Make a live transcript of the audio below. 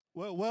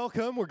Well,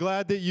 welcome. We're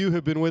glad that you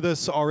have been with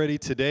us already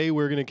today.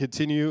 We're going to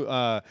continue.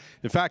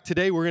 In fact,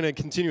 today we're going to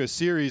continue a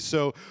series.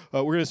 So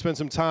we're going to spend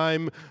some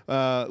time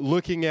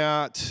looking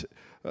at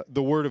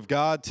the Word of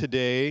God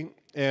today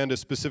and a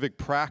specific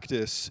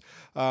practice.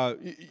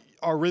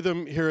 Our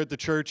rhythm here at the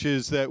church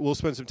is that we'll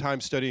spend some time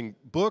studying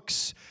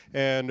books,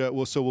 and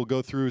we'll go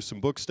through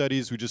some book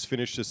studies. We just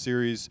finished a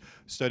series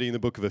studying the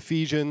book of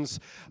Ephesians.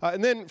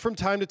 And then from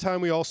time to time,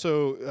 we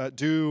also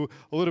do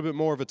a little bit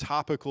more of a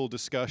topical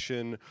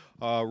discussion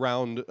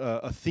around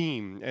a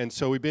theme. And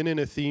so we've been in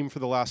a theme for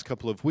the last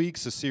couple of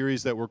weeks, a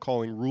series that we're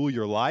calling Rule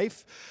Your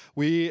Life.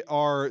 We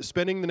are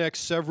spending the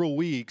next several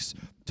weeks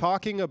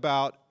talking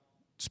about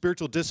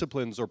spiritual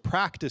disciplines or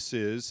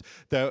practices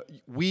that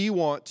we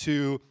want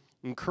to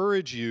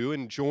encourage you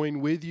and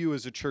join with you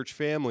as a church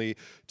family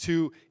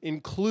to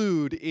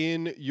include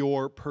in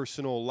your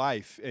personal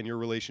life and your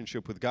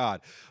relationship with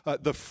God.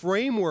 The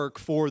framework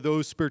for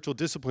those spiritual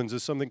disciplines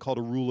is something called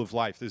a rule of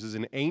life. This is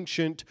an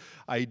ancient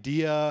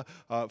idea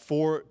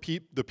for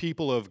the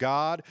people of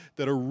God,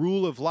 that a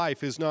rule of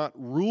life is not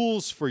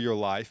rules for your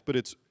life, but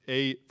it's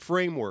a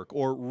framework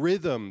or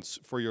rhythms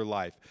for your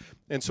life.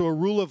 And so a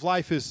rule of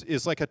life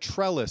is like a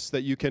trellis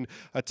that you can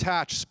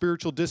attach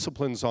spiritual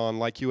disciplines on,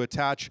 like you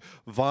attach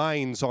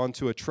vines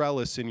onto a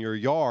trellis in your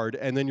yard,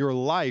 and then your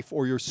life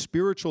or your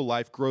spiritual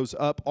life grows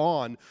up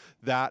on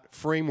that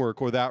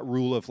framework or that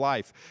rule of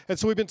life. And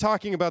so we've been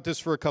talking about this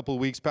for a couple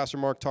of weeks. Pastor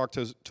Mark talked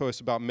to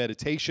us about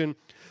meditation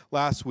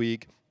last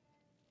week,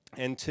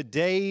 and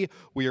today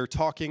we are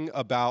talking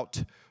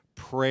about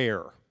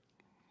prayer.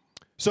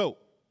 So,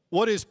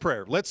 what is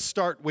prayer? Let's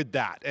start with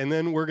that, and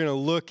then we're going to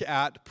look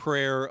at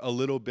prayer a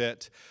little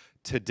bit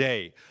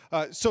today.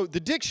 So the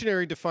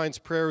dictionary defines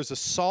prayer as a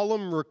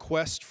solemn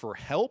request for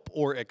help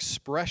or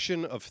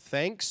expression of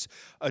thanks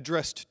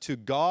addressed to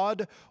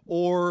God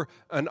or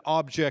an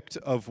object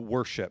of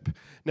worship.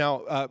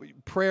 Now,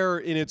 prayer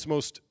in its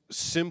most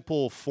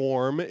simple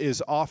form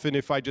is often,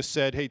 if I just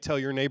said, hey, tell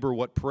your neighbor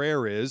what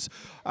prayer is,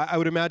 I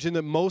would imagine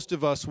that most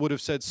of us would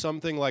have said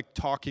something like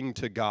talking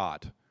to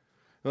God.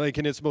 Like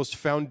in its most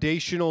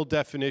foundational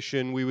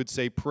definition, we would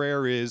say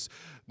prayer is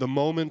the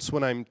moments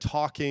when I'm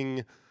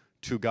talking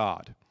to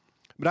God.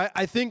 But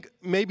I think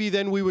maybe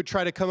then we would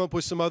try to come up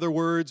with some other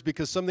words,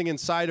 because something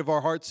inside of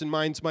our hearts and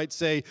minds might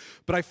say,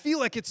 but I feel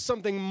like it's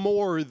something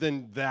more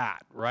than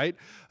that, right?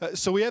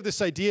 So we have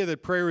this idea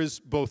that prayer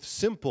is both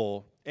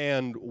simple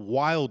and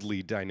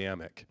wildly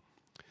dynamic.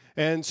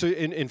 And so,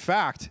 in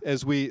fact,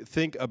 as we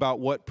think about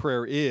what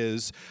prayer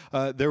is,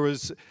 there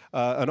was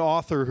an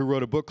author who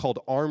wrote a book called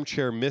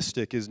Armchair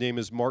Mystic. His name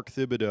is Mark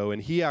Thibodeau,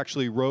 and he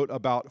actually wrote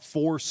about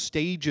 4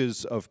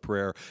 stages of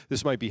prayer.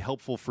 This might be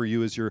helpful for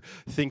you as you're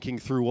thinking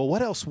through, well,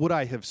 what else would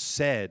I have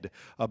said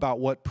about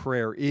what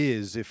prayer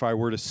is if I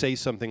were to say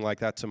something like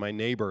that to my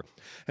neighbor?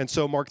 And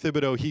so Mark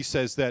Thibodeau, he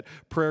says that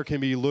prayer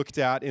can be looked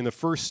at in the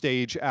first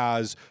stage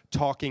as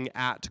talking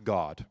at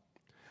God.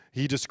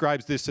 He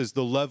describes this as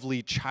the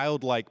lovely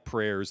childlike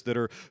prayers that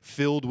are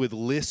filled with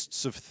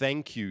lists of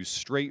thank yous,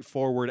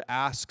 straightforward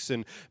asks,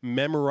 and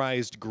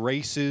memorized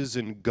graces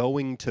and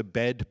going to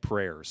bed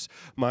prayers.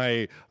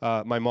 My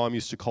mom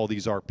used to call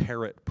these our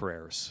parrot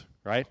prayers,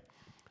 right?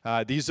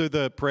 These are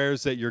the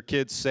prayers that your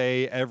kids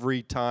say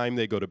every time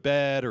they go to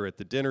bed or at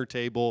the dinner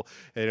table,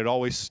 and it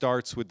always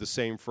starts with the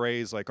same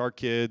phrase. Like our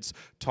kids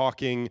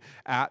talking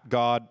at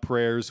God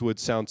prayers would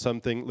sound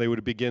something, they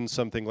would begin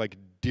something like,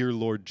 "Dear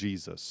Lord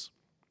Jesus."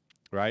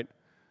 Right?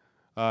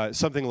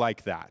 Something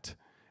like that.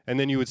 And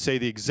then you would say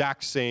the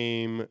exact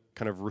same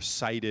kind of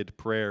recited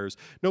prayers.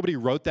 Nobody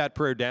wrote that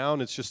prayer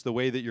down. It's just the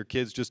way that your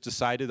kids just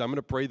decided, I'm going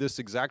to pray this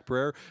exact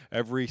prayer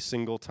every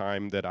single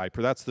time that I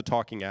pray. That's the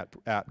talking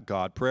at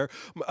God prayer.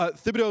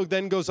 Thibodeau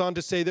then goes on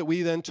to say that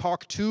we then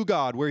talk to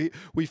God, where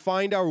we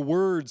find our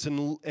words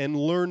and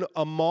learn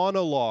a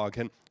monologue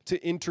and to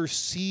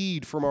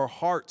intercede from our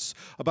hearts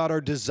about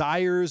our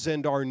desires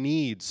and our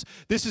needs.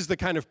 This is the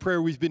kind of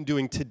prayer we've been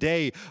doing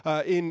today.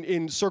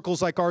 In circles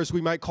like ours,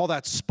 we might call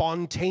that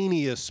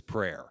spontaneous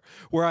prayer,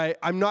 where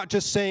I'm not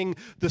just saying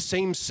the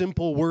same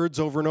simple words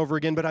over and over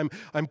again, but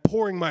I'm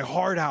pouring my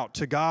heart out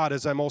to God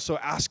as I'm also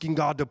asking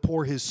God to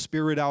pour His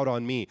Spirit out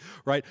on me,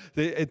 right?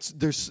 It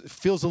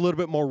feels a little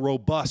bit more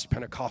robust.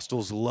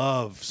 Pentecostals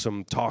love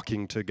some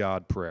talking to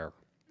God prayer.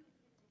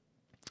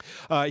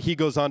 He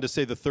goes on to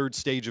say the third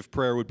stage of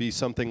prayer would be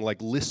something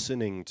like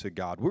listening to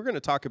God. We're going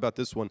to talk about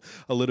this one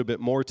a little bit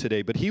more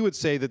today, but he would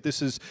say that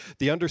this is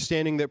the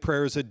understanding that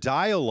prayer is a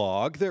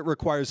dialogue that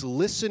requires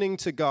listening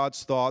to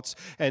God's thoughts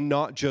and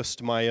not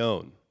just my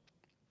own.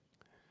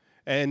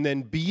 And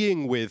then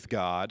being with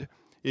God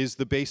is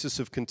the basis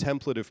of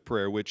contemplative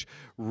prayer, which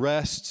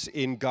rests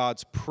in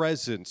God's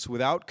presence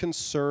without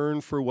concern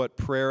for what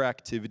prayer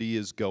activity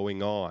is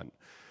going on.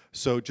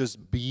 So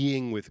just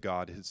being with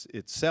God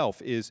itself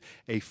is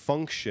a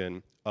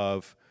function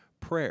of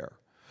prayer.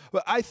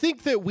 I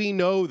think that we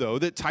know, though,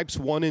 that types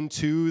 1 and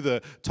 2,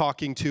 the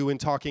talking to and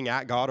talking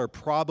at God, are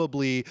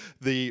probably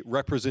the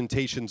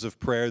representations of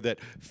prayer that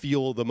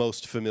feel the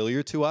most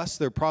familiar to us.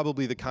 They're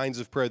probably the kinds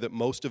of prayer that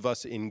most of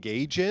us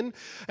engage in,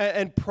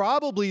 and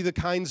probably the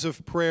kinds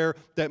of prayer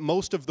that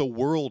most of the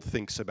world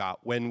thinks about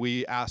when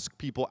we ask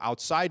people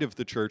outside of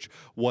the church,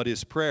 what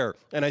is prayer?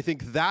 And I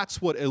think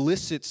that's what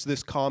elicits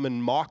this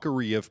common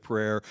mockery of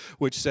prayer,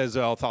 which says,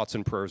 oh, thoughts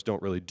and prayers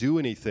don't really do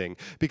anything.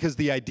 Because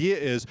the idea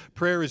is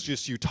prayer is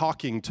just you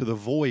talking to the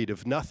void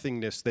of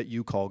nothingness that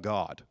you call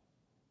God.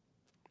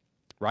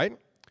 Right?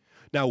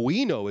 Now,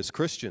 we know as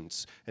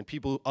Christians and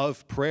people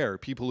of prayer,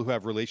 people who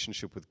have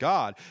relationship with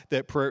God,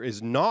 that prayer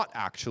is not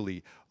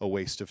actually a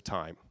waste of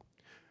time.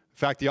 In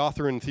fact, the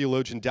author and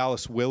theologian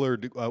Dallas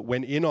Willard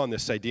went in on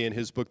this idea in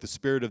his book, The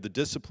Spirit of the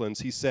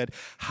Disciplines. He said,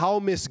 how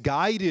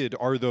misguided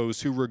are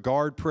those who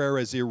regard prayer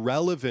as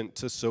irrelevant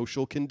to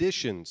social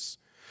conditions?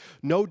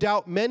 No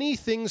doubt many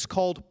things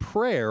called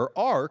prayer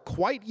are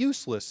quite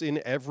useless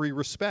in every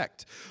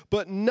respect,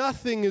 but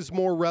nothing is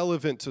more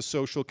relevant to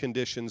social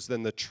conditions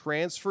than the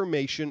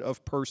transformation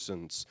of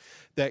persons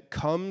that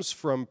comes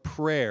from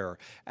prayer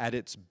at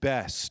its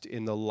best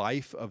in the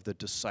life of the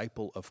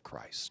disciple of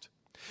Christ.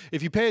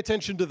 If you pay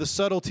attention to the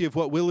subtlety of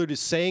what Willard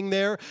is saying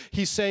there,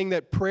 he's saying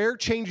that prayer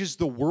changes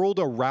the world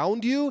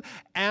around you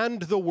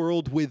and the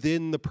world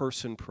within the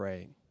person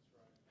praying.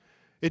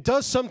 It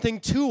does something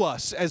to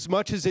us as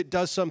much as it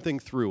does something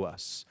through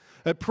us.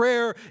 That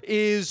prayer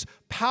is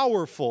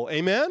powerful.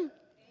 Amen?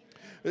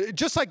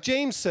 Just like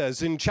James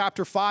says in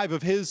chapter 5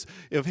 of his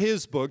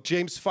book,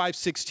 James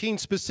 5:16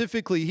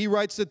 specifically, he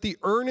writes that the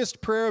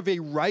earnest prayer of a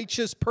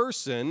righteous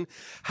person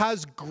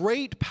has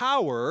great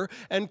power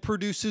and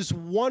produces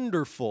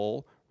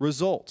wonderful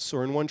results.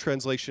 Or in one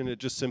translation, it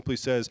just simply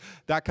says,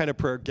 that kind of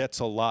prayer gets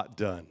a lot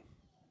done.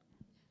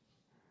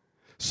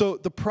 So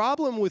the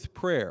problem with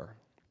prayer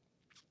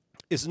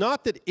is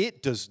not that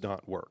it does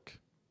not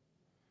work,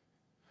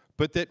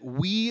 but that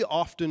we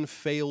often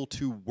fail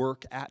to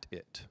work at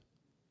it.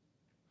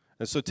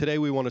 And so today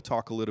we want to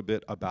talk a little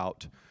bit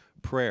about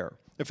prayer.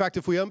 In fact,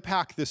 if we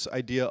unpack this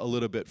idea a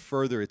little bit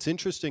further, it's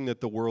interesting that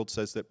the world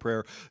says that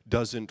prayer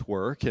doesn't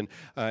work,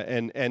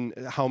 and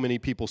how many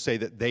people say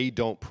that they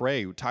don't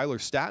pray. Tyler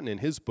Staton, in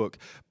his book,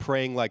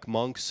 Praying Like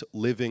Monks,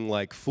 Living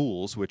Like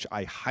Fools, which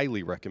I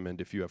highly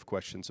recommend if you have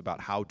questions about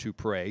how to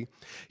pray,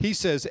 he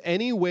says,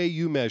 any way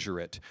you measure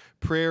it,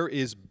 prayer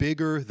is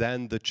bigger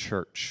than the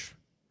church,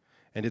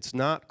 and it's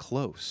not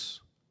close.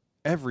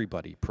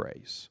 Everybody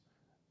prays.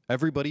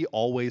 Everybody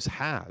always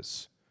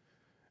has.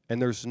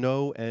 And there's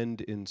no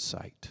end in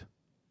sight.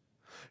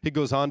 He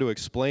goes on to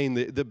explain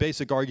the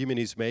basic argument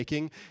he's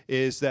making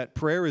is that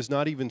prayer is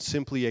not even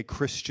simply a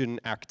Christian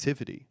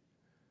activity,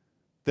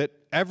 that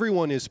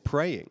everyone is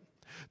praying.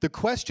 The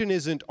question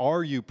isn't,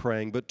 are you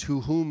praying, but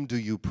to whom do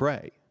you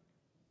pray?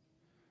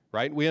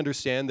 Right? We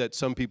understand that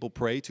some people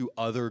pray to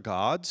other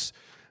gods.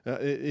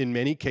 In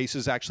many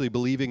cases actually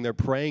believing they're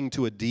praying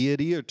to a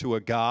deity or to a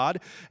god,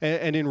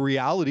 and in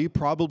reality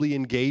probably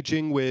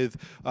engaging with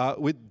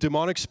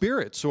demonic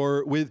spirits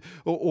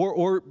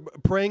or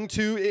praying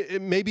to,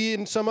 maybe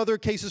in some other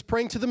cases,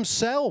 praying to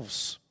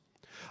themselves.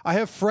 I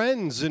have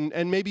friends,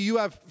 and maybe you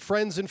have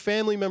friends and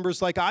family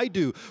members like I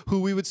do,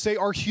 who we would say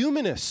are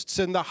humanists,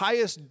 and the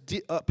highest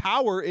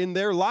power in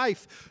their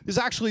life is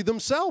actually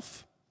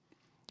themselves.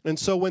 And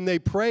so when they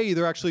pray,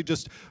 they're actually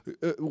just,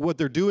 what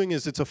they're doing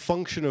is it's a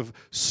function of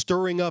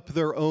stirring up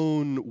their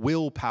own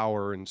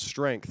willpower and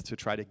strength to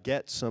try to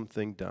get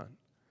something done.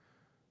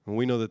 And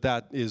we know that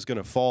that is going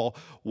to fall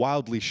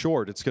wildly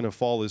short. It's going to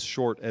fall as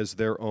short as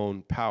their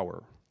own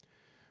power,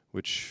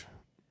 which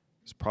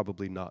is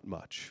probably not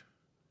much.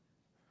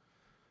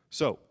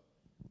 So,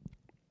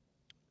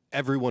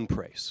 everyone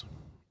prays.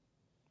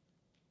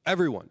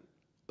 Everyone.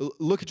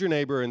 Look at your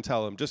neighbor and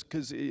tell him, just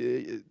because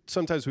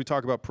sometimes we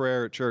talk about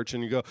prayer at church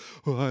and you go,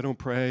 oh, I don't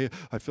pray.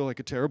 I feel like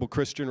a terrible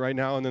Christian right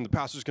now. And then the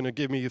pastor's going to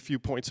give me a few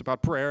points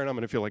about prayer and I'm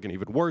going to feel like an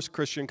even worse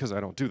Christian because I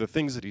don't do the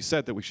things that he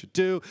said that we should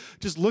do.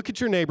 Just look at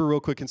your neighbor real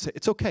quick and say,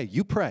 it's okay,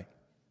 you pray.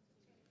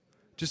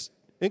 Just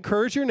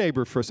encourage your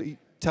neighbor first.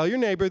 Tell your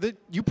neighbor that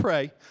you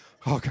pray.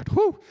 Oh, God,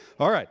 whoo.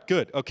 All right,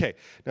 good. Okay,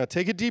 now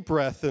take a deep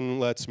breath and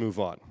let's move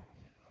on.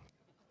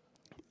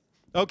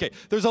 Okay,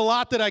 there's a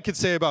lot that I could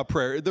say about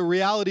prayer. The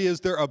reality is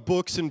there are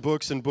books and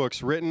books and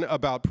books written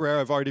about prayer.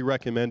 I've already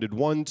recommended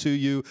one to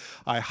you.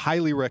 I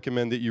highly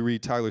recommend that you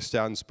read Tyler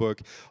Staton's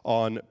book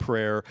on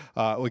prayer.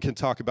 We can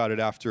talk about it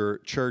after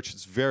church.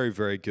 It's very,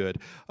 very good.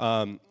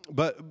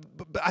 But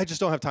I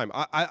just don't have time.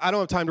 I don't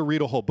have time to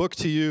read a whole book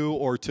to you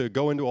or to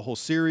go into a whole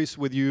series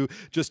with you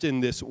just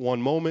in this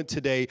one moment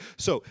today.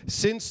 So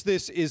since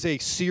this is a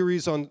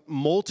series on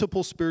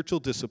multiple spiritual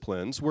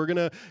disciplines, we're going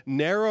to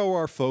narrow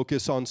our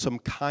focus on some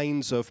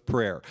kinds of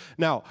prayer.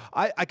 Now,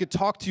 I could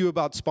talk to you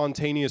about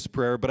spontaneous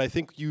prayer, but I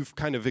think you've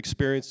kind of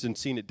experienced and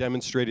seen it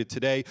demonstrated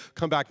today.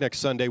 Come back next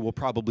Sunday, we'll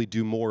probably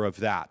do more of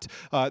that.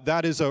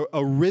 That is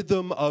a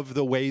rhythm of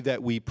the way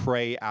that we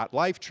pray at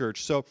Life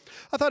Church. So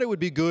I thought it would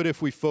be good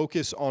if we focus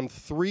focus on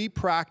 3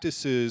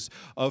 practices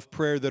of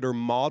prayer that are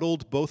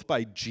modeled both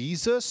by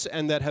Jesus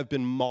and that have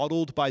been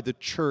modeled by the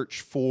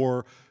church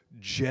for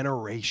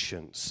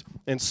generations.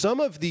 And some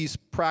of these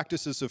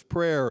practices of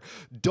prayer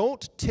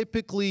don't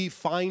typically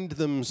find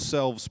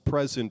themselves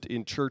present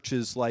in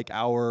churches like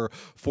our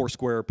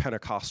Foursquare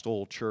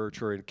Pentecostal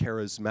church or in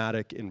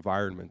charismatic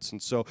environments.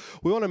 And so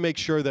we want to make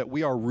sure that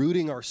we are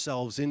rooting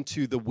ourselves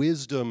into the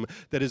wisdom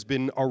that has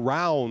been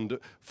around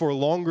for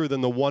longer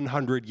than the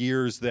 100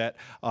 years that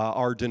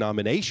our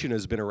denomination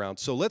has been around.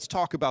 So let's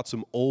talk about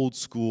some old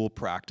school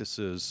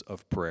practices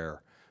of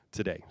prayer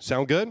today.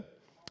 Sound good?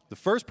 The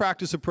first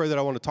practice of prayer that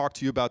I want to talk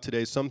to you about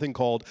today is something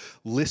called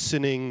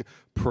listening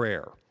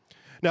prayer.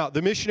 Now,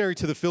 the missionary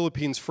to the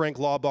Philippines, Frank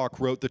Laubach,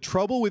 wrote, "The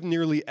trouble with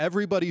nearly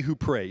everybody who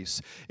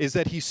prays is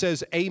that he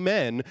says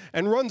amen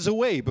and runs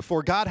away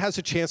before God has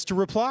a chance to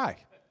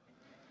reply."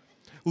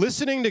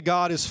 Listening to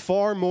God is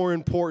far more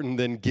important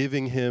than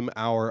giving him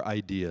our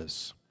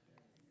ideas.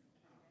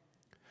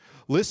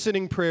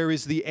 Listening prayer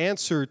is the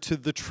answer to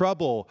the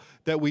trouble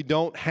that we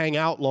don't hang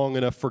out long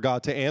enough for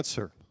God to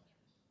answer,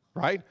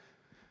 right?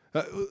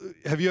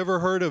 Have you ever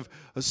heard of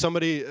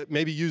somebody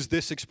maybe use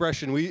this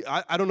expression?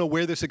 I don't know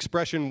where this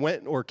expression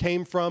went or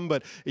came from,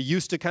 but it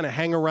used to kind of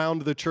hang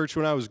around the church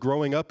when I was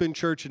growing up in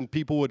church, and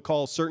people would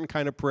call certain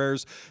kind of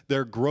prayers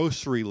their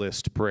grocery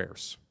list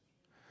prayers,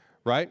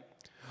 right?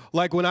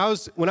 Like when I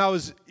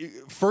was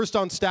first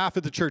on staff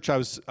at the church, I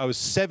was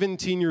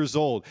 17 years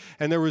old,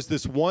 and there was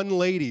this one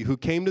lady who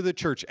came to the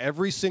church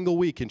every single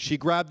week, and she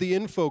grabbed the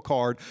info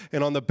card,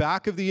 and on the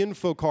back of the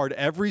info card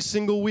every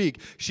single week,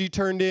 she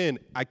turned in,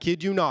 I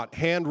kid you not,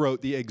 hand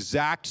wrote the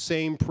exact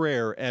same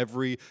prayer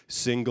every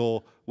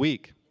single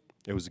week.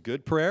 It was a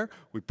good prayer.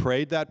 We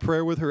prayed that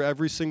prayer with her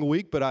every single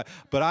week, but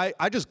I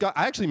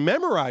actually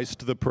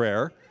memorized the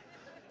prayer.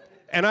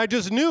 And I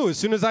just knew as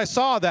soon as I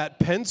saw that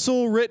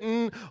pencil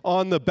written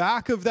on the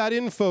back of that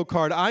info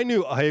card, I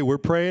knew, hey, we're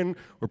praying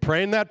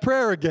that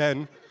prayer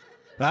again.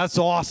 That's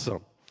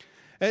awesome.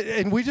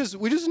 And we just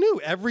knew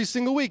every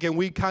single week. And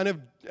we kind of,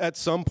 at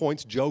some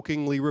points,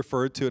 jokingly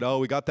referred to it, oh,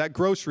 we got that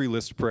grocery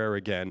list prayer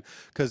again,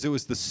 because it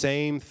was the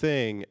same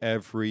thing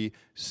every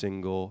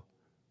single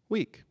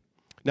week.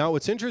 Now,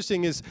 what's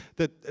interesting is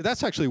that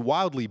that's actually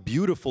wildly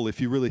beautiful if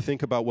you really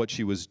think about what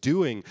she was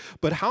doing.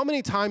 But how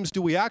many times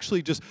do we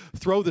actually just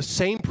throw the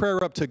same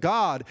prayer up to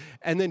God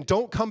and then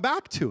don't come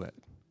back to it?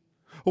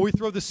 Or we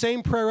throw the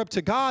same prayer up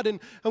to God and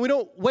we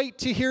don't wait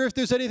to hear if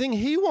there's anything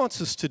He wants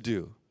us to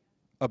do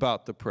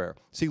about the prayer.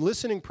 See,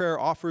 listening prayer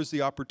offers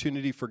the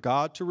opportunity for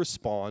God to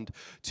respond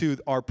to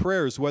our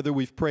prayers, whether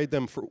we've prayed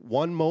them for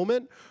one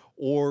moment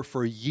or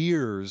for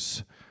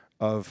years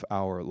of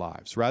our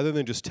lives. Rather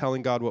than just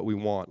telling God what we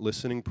want,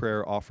 listening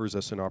prayer offers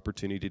us an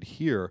opportunity to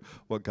hear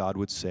what God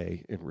would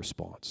say in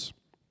response.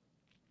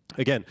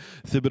 Again,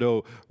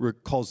 Thibodeau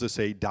calls this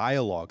a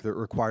dialogue that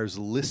requires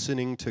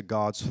listening to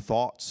God's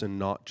thoughts and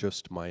not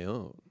just my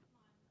own.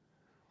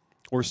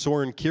 Or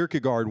Soren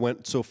Kierkegaard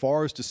went so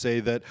far as to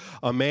say that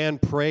a man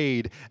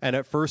prayed, and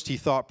at first he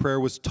thought prayer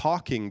was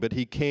talking, but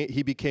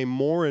he became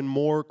more and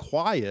more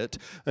quiet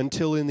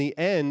until in the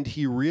end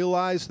he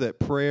realized that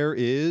prayer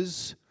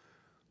is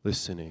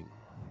listening.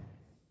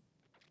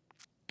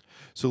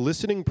 So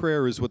listening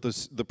prayer is what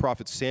the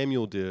prophet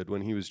Samuel did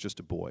when he was just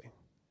a boy.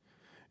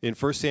 In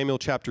 1 Samuel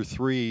chapter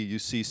 3, you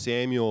see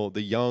Samuel,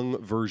 the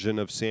young version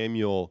of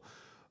Samuel,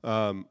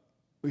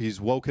 he's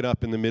woken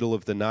up in the middle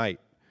of the night.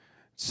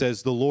 It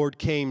says, the Lord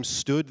came,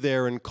 stood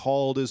there, and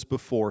called as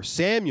before,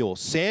 Samuel,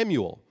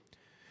 Samuel.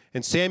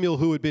 And Samuel,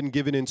 who had been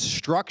given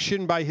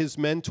instruction by his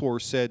mentor,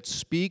 said,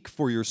 speak,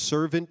 for your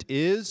servant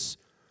is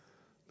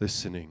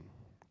listening.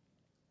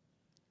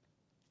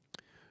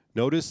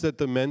 Notice that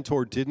the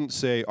mentor didn't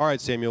say, all right,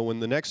 Samuel, when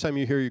the next time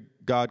you hear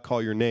God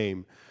call your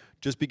name,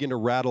 just begin to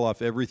rattle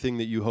off everything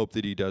that you hope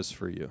that He does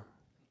for you,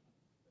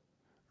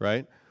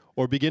 right?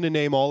 Or begin to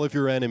name all of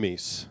your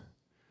enemies.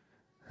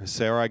 And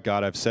say, all right,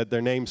 God, I've said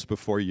their names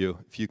before you.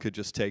 If you could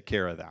just take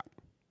care of that.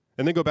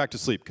 And then go back to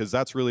sleep, because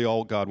that's really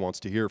all God wants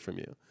to hear from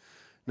you.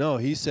 No,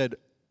 He said,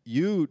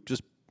 you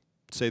just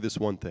say this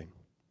one thing.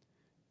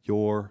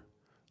 You're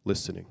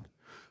listening.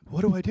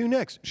 What do I do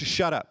next? Just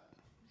shut up.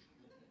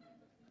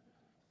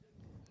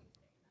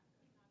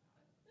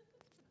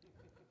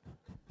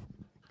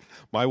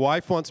 My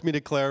wife wants me to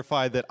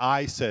clarify that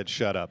I said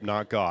shut up,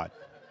 not God.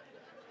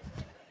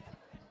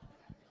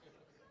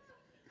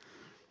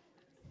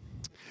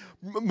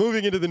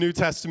 Moving into the New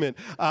Testament,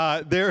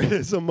 there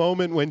is a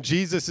moment when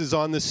Jesus is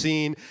on the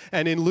scene,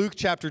 and in Luke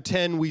chapter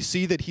 10, we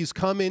see that He's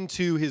come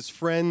into His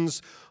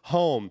friend's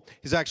home.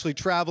 He's actually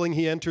traveling.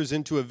 He enters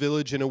into a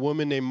village, and a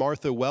woman named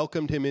Martha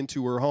welcomed Him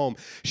into her home.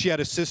 She had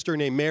a sister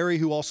named Mary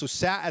who also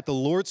sat at the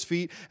Lord's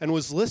feet and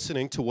was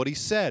listening to what He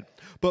said.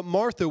 But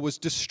Martha was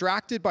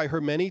distracted by her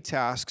many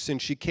tasks,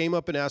 and she came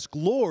up and asked,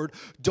 Lord,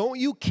 don't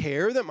you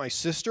care that my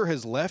sister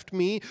has left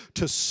me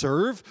to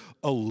serve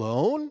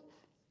alone?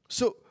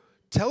 So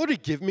tell her to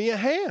give me a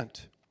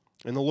hand.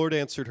 And the Lord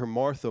answered her,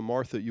 Martha,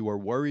 Martha, you are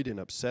worried and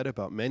upset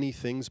about many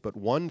things, but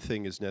one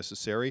thing is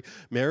necessary.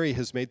 Mary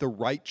has made the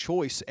right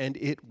choice, and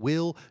it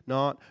will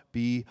not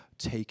be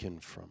taken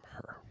from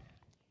her.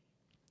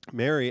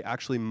 Mary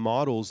actually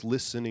models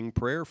listening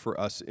prayer for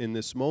us in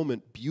this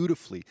moment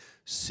beautifully,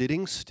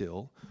 sitting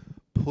still,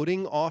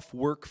 putting off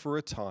work for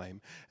a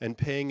time, and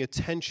paying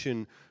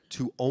attention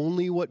to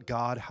only what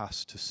God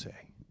has to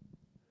say.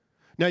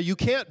 Now, you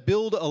can't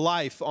build a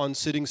life on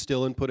sitting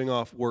still and putting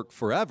off work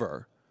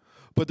forever,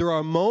 but there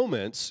are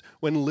moments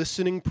when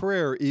listening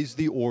prayer is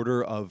the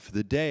order of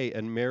the day,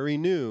 and Mary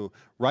knew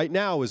right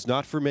now is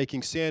not for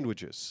making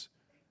sandwiches.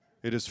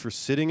 It is for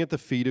sitting at the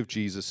feet of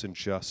Jesus and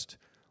just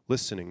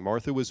listening.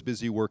 Martha was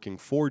busy working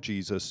for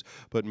Jesus,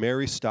 but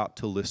Mary stopped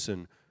to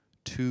listen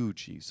to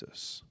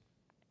Jesus.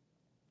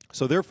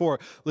 So therefore,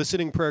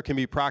 listening prayer can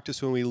be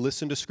practiced when we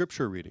listen to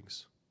scripture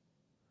readings.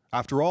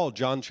 After all,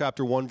 John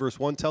chapter 1 verse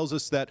 1 tells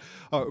us that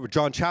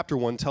John chapter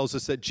 1 tells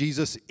us that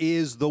Jesus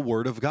is the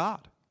Word of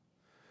God.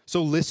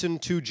 So listen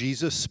to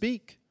Jesus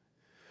speak.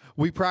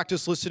 We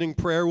practice listening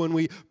prayer when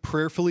we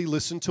prayerfully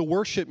listen to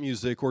worship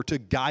music or to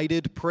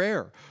guided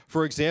prayer.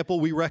 For example,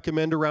 we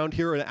recommend around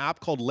here an app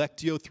called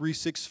Lectio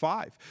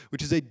 365,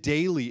 which is a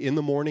daily, in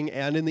the morning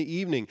and in the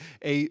evening,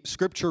 a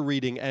scripture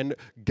reading and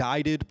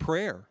guided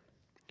prayer.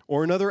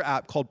 Or another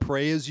app called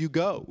Pray As You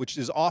Go, which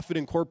is often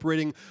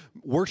incorporating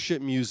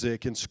worship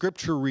music and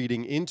scripture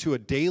reading into a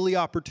daily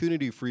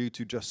opportunity for you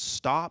to just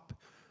stop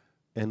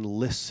and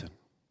listen.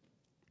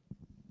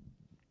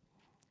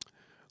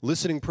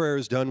 Listening prayer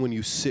is done when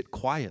you sit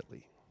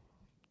quietly,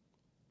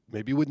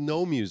 maybe with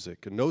no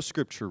music and no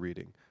scripture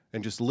reading,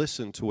 and just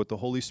listen to what the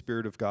Holy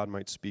Spirit of God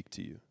might speak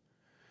to you,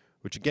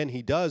 which again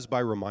he does by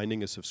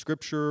reminding us of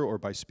Scripture or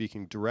by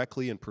speaking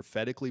directly and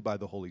prophetically by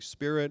the Holy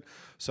Spirit.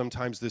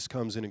 Sometimes this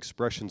comes in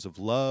expressions of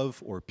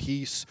love or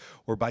peace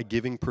or by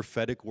giving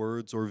prophetic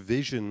words or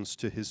visions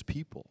to his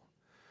people.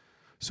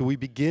 So we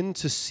begin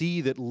to see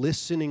that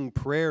listening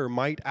prayer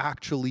might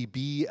actually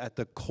be at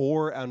the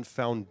core and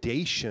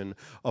foundation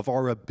of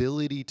our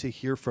ability to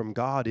hear from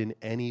God in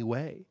any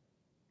way.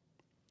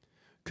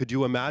 Could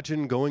you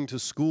imagine going to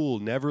school,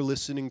 never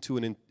listening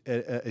to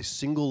a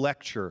single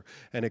lecture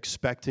and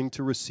expecting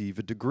to receive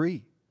a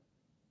degree?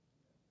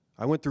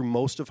 I went through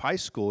most of high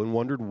school and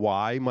wondered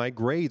why my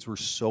grades were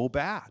so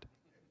bad.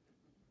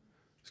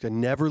 Because I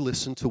never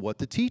listened to what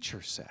the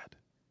teacher said.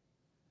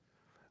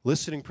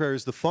 Listening prayer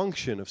is the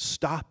function of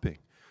stopping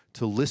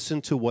to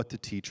listen to what the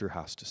teacher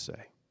has to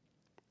say.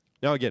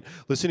 Now again,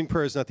 listening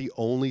prayer is not the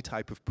only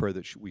type of prayer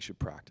that we should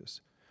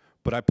practice.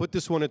 But I put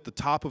this one at the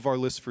top of our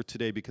list for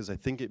today because I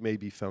think it may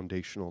be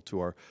foundational to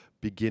our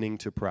beginning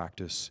to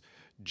practice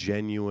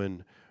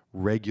genuine,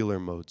 regular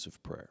modes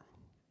of prayer.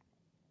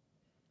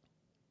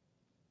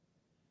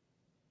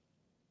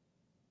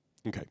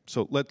 Okay,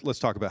 so let's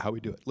talk about how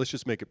we do it. Let's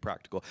just make it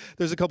practical.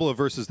 There's a couple of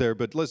verses there,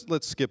 but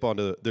let's skip on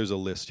to, there's a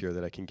list here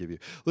that I can give you.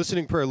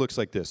 Listening prayer looks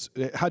like this.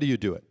 How do you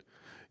do it?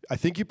 I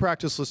think you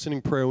practice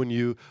listening prayer when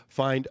you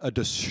find a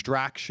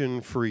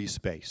distraction-free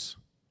space.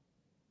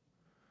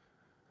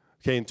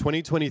 Okay, in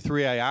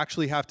 2023, I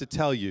actually have to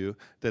tell you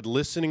that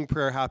listening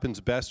prayer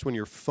happens best when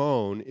your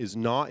phone is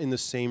not in the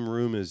same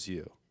room as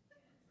you.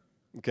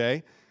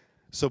 Okay?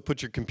 So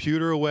put your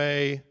computer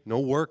away. No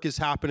work is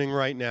happening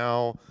right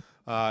now.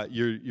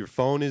 Your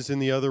phone is in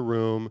the other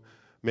room.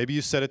 Maybe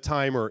you set a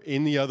timer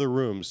in the other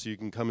room so you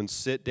can come and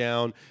sit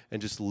down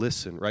and just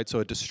listen, right? So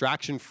a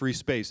distraction-free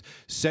space.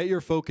 Set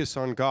your focus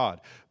on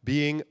God,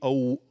 being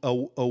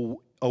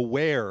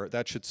aware,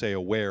 that should say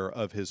aware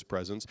of his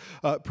presence.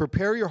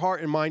 Prepare your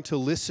heart and mind to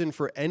listen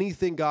for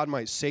anything God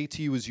might say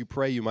to you as you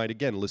pray. You might,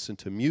 again, listen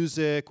to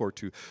music or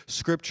to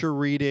scripture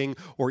reading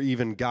or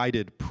even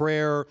guided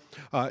prayer.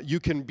 You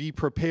can be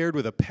prepared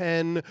with a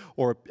pen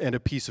and a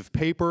piece of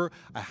paper.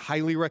 I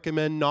highly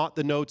recommend not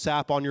the Notes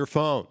app on your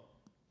phone.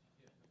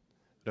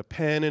 A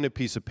pen and a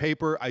piece of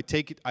paper. I've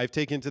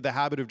taken to the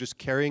habit of just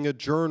carrying a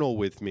journal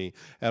with me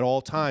at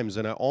all times,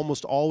 and I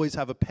almost always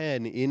have a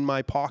pen in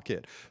my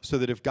pocket so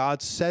that if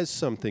God says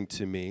something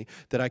to me,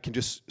 that I can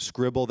just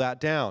scribble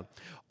that down.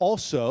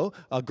 Also,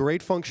 a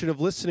great function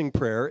of listening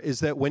prayer is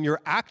that when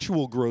your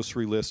actual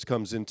grocery list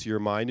comes into your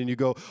mind and you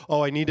go,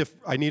 oh, I need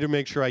to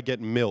make sure I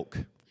get milk.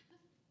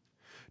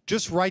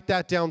 Just write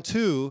that down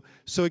too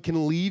so it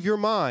can leave your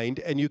mind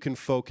and you can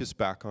focus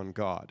back on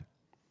God.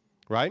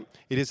 Right?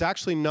 It is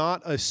actually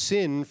not a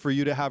sin for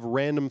you to have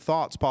random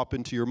thoughts pop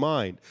into your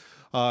mind.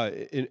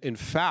 In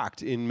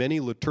fact, in many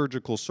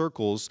liturgical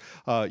circles,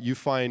 you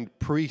find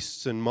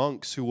priests and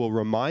monks who will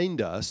remind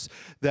us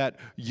that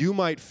you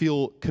might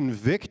feel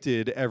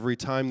convicted every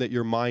time that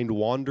your mind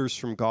wanders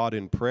from God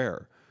in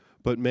prayer.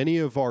 But many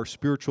of our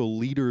spiritual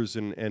leaders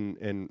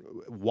and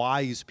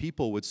wise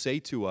people would say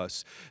to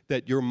us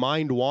that your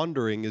mind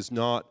wandering is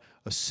not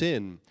a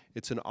sin.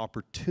 It's an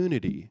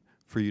opportunity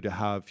for you to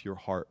have your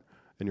heart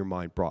and your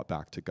mind brought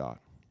back to God.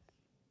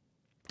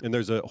 And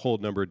there's a whole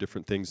number of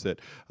different things that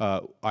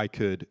I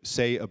could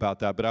say about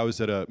that. But I was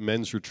at a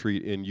men's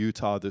retreat in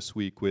Utah this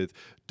week with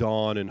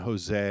Dawn and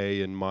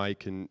Jose and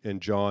Mike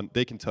and John.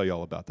 They can tell you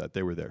all about that.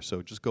 They were there.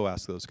 So just go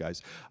ask those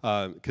guys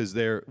because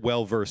they're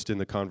well-versed in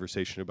the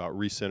conversation about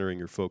recentering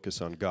your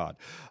focus on God.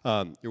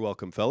 You're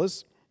welcome,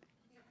 fellas.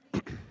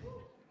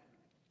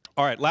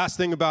 All right, last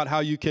thing about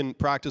how you can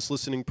practice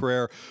listening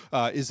prayer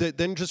is that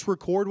then just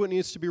record what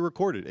needs to be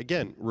recorded.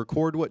 Again,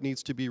 record what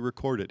needs to be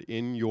recorded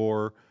in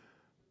your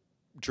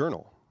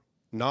journal,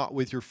 not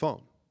with your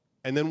phone.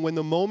 And then when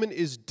the moment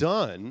is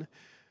done,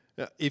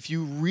 if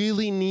you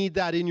really need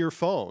that in your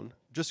phone,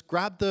 just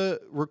grab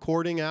the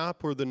recording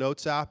app or the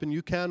notes app and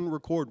you can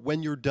record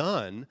when you're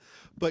done,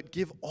 but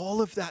give all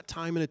of that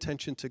time and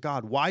attention to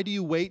God. Why do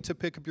you wait to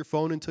pick up your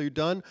phone until you're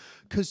done?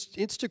 Because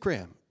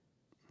Instagram.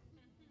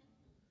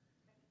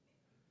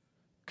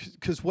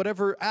 Because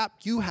whatever app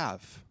you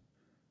have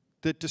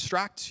that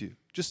distracts you,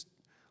 just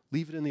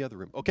leave it in the other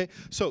room, okay?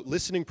 So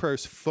listening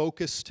prayers,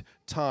 focused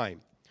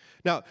time.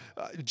 Now,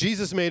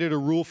 Jesus made it a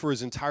rule for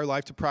his entire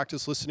life to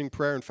practice listening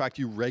prayer. In fact,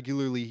 you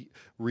regularly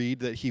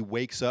read that he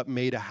wakes up,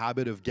 made a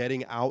habit of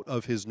getting out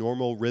of his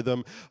normal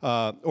rhythm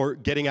or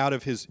getting out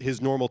of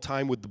his normal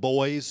time with the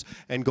boys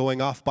and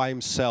going off by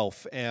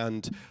himself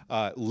and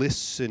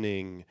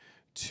listening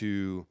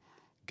to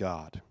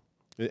God.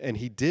 And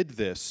he did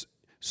this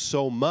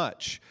so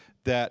much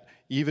that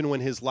even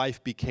when his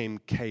life became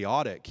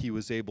chaotic, he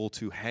was able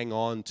to hang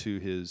on to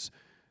his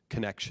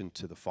connection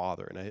to the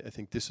Father. And I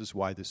think this is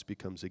why this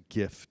becomes a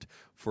gift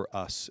for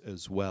us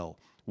as well.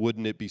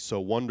 Wouldn't it be so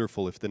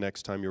wonderful if the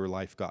next time your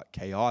life got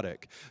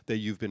chaotic, that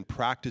you've been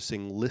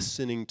practicing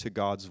listening to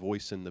God's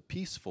voice in the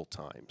peaceful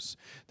times,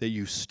 that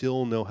you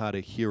still know how to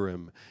hear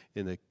him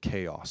in the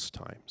chaos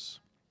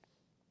times?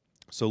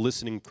 So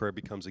listening prayer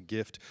becomes a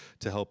gift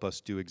to help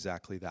us do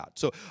exactly that.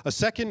 So a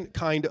second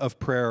kind of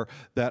prayer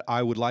that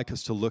I would like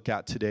us to look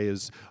at today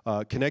is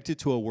connected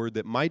to a word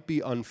that might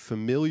be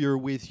unfamiliar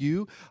with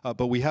you,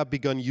 but we have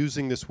begun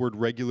using this word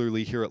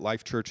regularly here at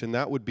Life Church, and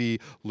that would be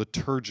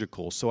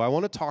liturgical. So I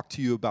want to talk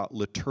to you about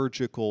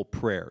liturgical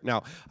prayer.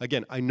 Now,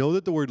 again, I know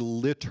that the word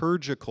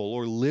liturgical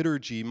or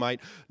liturgy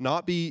might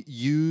not be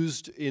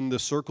used in the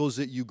circles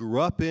that you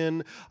grew up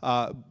in,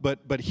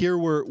 but here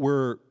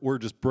we're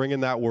just bringing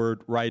that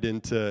word right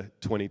into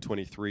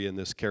 2023 in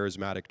this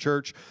charismatic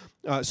church.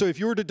 So if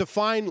you were to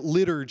define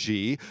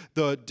liturgy,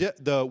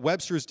 the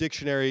Webster's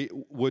Dictionary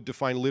would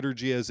define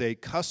liturgy as a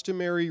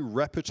customary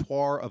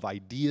repertoire of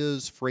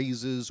ideas,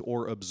 phrases,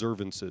 or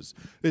observances.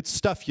 It's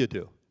stuff you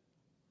do,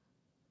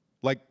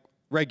 like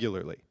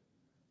regularly,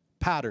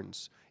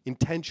 patterns,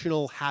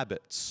 intentional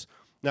habits.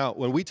 Now,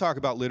 when we talk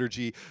about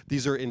liturgy,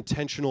 these are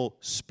intentional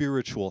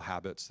spiritual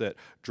habits that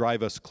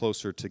drive us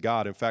closer to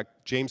God. In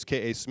fact, James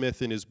K.A.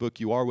 Smith, in his book,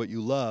 You Are What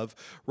You Love,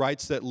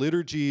 writes that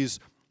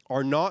liturgies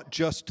are not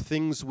just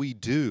things we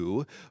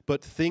do,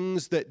 but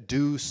things that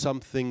do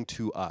something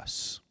to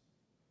us.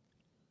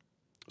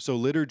 So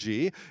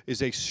liturgy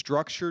is a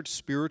structured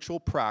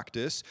spiritual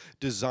practice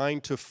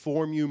designed to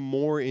form you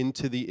more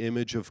into the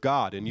image of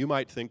God. And you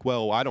might think,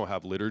 well, I don't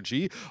have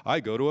liturgy. I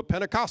go to a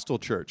Pentecostal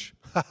church.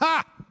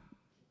 Ha-ha!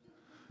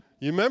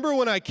 You remember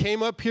when I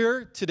came up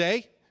here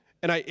today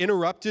and I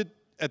interrupted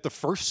at the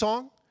first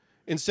song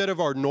instead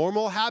of our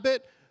normal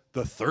habit,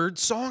 the third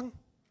song?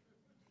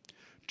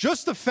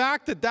 Just the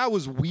fact that that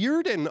was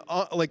weird and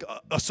like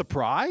a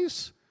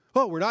surprise.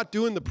 Oh, we're not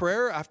doing the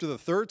prayer after the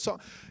third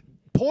song.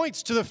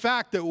 Points to the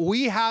fact that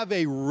we have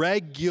a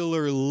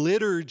regular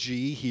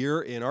liturgy here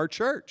in our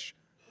church.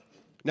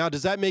 Now,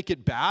 does that make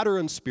it bad or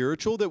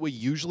unspiritual that we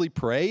usually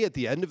pray at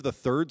the end of the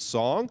third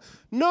song?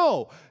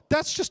 No,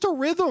 that's just a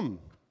rhythm.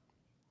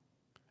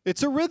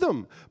 It's a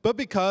rhythm, but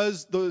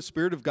because the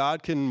Spirit of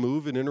God can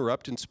move and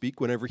interrupt and speak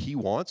whenever he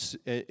wants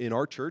in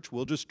our church,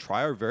 we'll just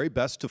try our very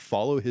best to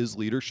follow his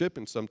leadership,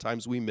 and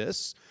sometimes we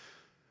miss.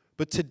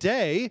 But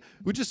today,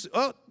 we're just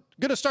going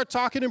to start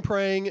talking and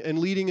praying and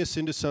leading us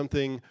into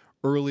something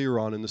earlier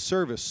on in the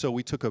service. So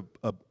we took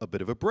a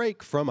bit of a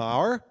break from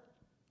our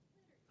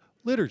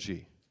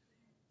liturgy,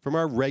 from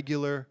our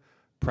regular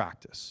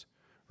practice,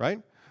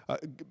 right?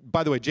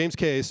 By the way, James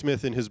K.A.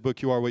 Smith, in his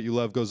book, You Are What You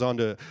Love, goes on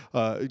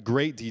to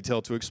great detail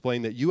to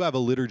explain that you have a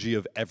liturgy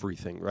of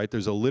everything, right?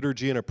 There's a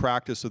liturgy and a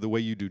practice of the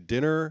way you do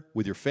dinner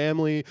with your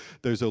family.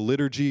 There's a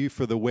liturgy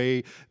for the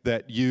way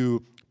that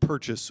you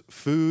purchase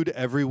food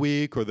every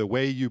week or the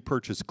way you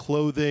purchase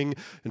clothing.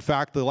 In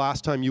fact, the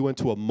last time you went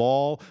to a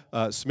mall,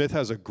 Smith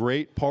has a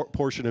great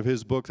portion of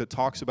his book that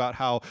talks about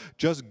how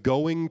just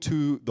going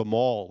to the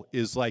mall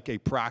is like a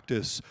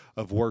practice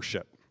of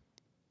worship.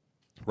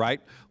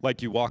 Right?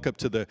 Like you walk up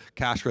to the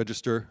cash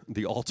register,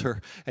 the altar,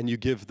 and you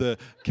give the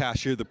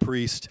cashier, the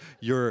priest,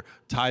 your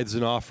tithes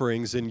and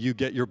offerings, and you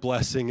get your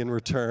blessing in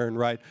return,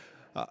 right?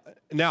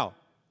 Now,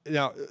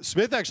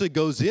 Smith actually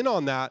goes in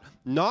on that,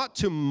 not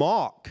to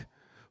mock,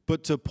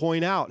 but to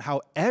point out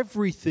how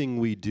everything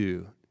we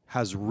do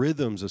has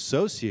rhythms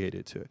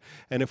associated to it.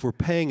 And if we're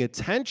paying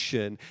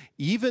attention,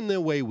 even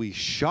the way we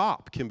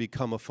shop can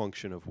become a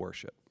function of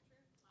worship.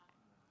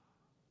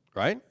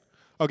 Right?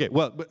 Okay,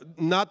 well,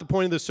 not the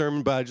point of the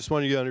sermon, but I just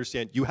wanted you to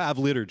understand you have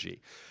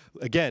liturgy.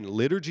 Again,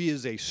 liturgy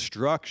is a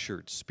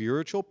structured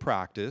spiritual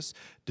practice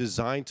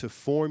designed to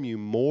form you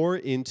more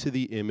into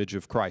the image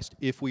of Christ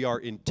if we are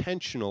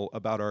intentional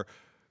about our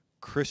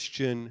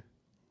Christian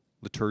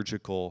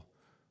liturgical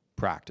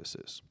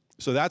practices.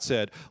 So that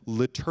said,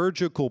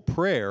 liturgical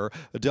prayer,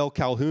 Adele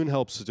Calhoun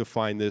helps to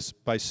define this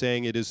by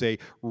saying it is a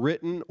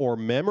written or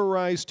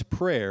memorized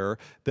prayer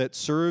that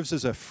serves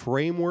as a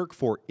framework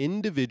for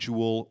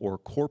individual or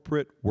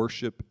corporate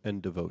worship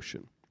and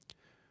devotion.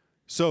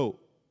 So,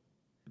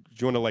 do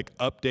you want to like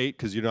update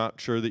because you're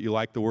not sure that you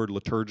like the word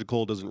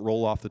liturgical, doesn't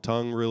roll off the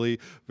tongue really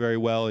very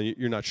well, and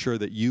you're not sure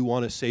that you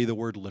want to say the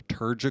word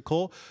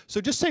liturgical? So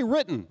just say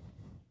written.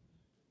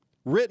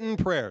 Written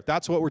prayer,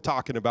 that's what we're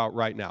talking about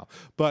right now.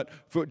 But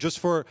just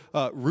for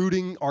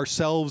rooting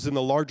ourselves in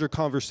the larger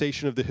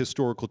conversation of the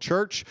historical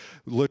church,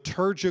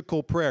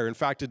 liturgical prayer. In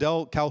fact,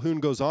 Adele Calhoun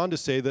goes on to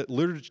say that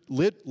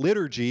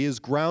liturgy is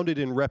grounded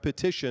in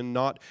repetition,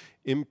 not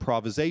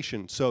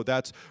improvisation. So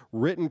that's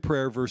written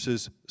prayer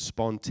versus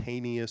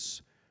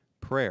spontaneous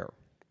prayer.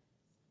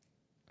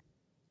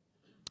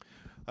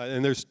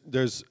 And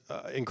there's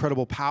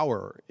incredible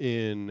power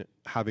in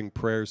having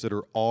prayers that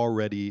are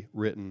already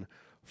written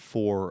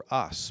for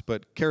us.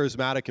 But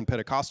charismatic and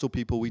Pentecostal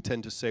people, we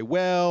tend to say,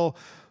 well,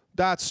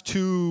 that's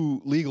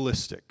too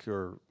legalistic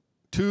or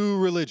too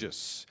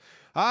religious.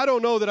 I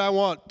don't know that I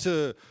want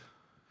to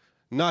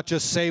not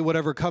just say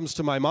whatever comes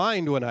to my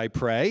mind when I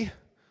pray.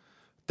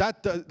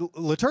 That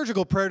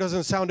liturgical prayer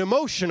doesn't sound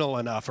emotional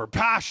enough or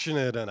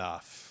passionate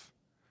enough.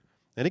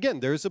 And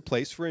again, there's a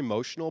place for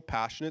emotional,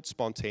 passionate,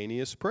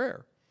 spontaneous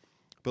prayer.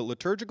 But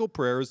liturgical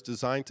prayer is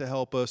designed to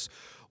help us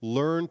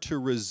learn to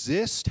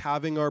resist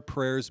having our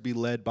prayers be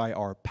led by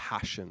our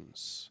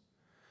passions.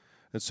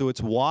 And so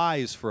it's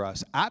wise for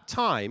us, at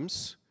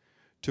times,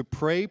 to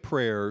pray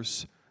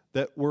prayers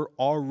that were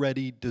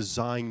already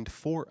designed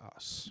for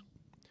us.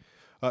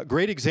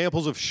 Great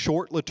examples of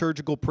short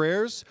liturgical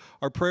prayers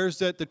are prayers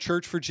that the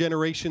church for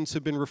generations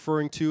have been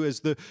referring to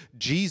as the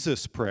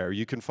Jesus prayer.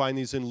 You can find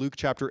these in Luke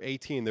chapter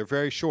 18. They're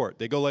very short.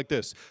 They go like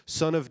this: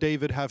 Son of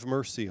David, have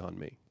mercy on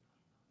me.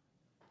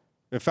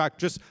 In fact,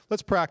 just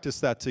let's practice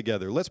that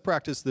together. Let's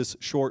practice this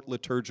short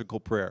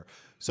liturgical prayer.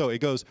 So it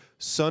goes,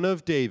 Son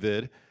of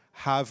David,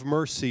 have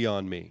mercy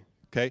on me.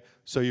 Okay,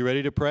 so you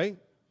ready to pray?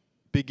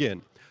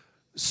 Begin.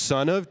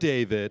 Son of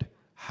David,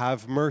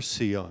 have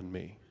mercy on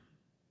me.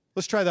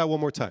 Let's try that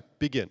one more time.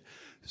 Begin.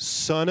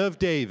 Son of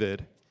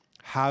David,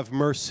 have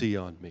mercy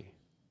on me.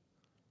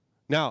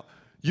 Now,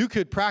 you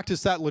could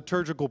practice that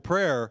liturgical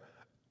prayer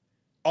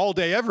all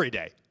day, every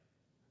day,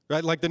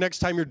 right? Like the next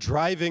time you're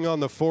driving on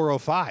the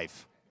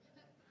 405.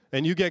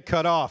 And you get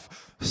cut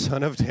off.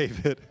 Son of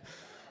David,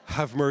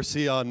 have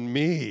mercy on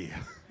me.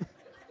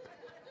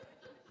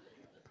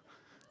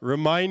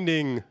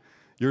 Reminding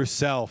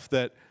yourself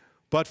that,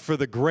 but for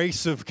the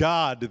grace of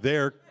God,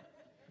 there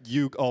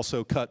you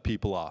also cut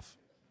people off.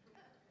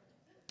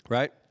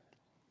 Right?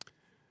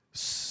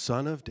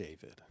 Son of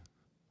David,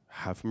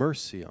 have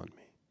mercy on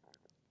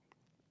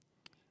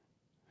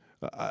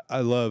me. I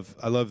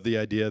love the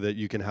idea that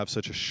you can have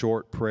such a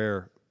short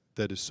prayer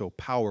that is so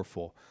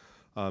powerful.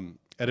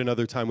 At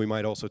another time, we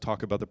might also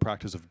talk about the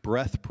practice of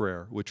breath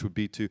prayer, which would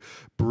be to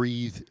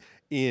breathe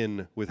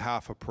in with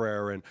half a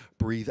prayer and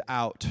breathe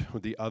out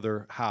with the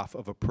other half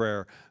of a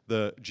prayer.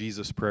 The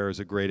Jesus prayer is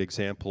a great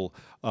example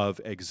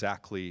of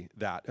exactly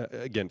that.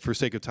 Again, for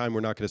sake of time, we're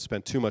not going to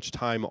spend too much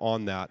time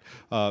on that,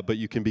 but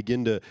you can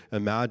begin to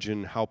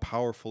imagine how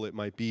powerful it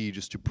might be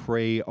just to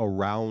pray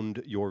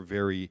around your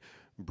very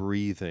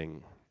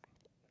breathing.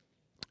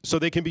 So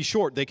they can be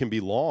short, they can be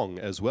long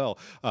as well.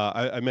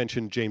 I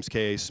mentioned James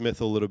K.A. Smith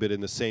a little bit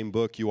in the same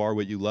book, You Are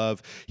What You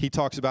Love. He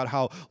talks about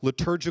how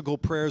liturgical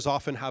prayers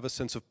often have a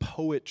sense of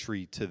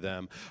poetry to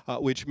them,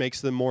 which makes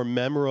them more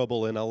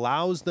memorable and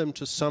allows them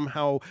to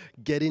somehow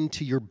get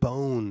into your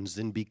bones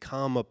and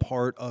become a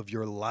part of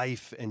your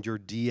life and your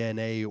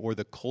DNA or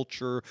the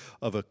culture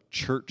of a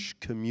church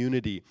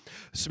community.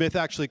 Smith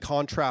actually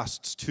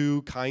contrasts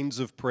two kinds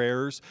of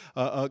prayers,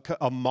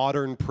 a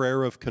modern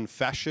prayer of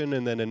confession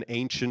and then an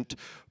ancient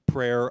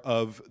prayer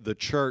of the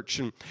church.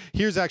 And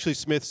here's actually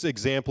Smith's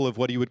example of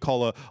what he would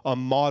call a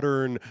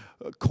modern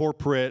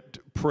corporate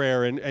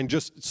prayer. And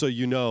just so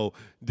you know,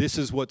 this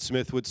is what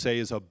Smith would say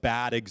is a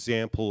bad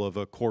example of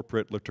a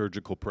corporate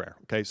liturgical prayer.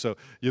 Okay, so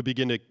you'll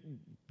begin to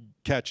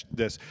catch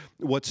this.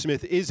 What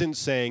Smith isn't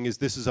saying is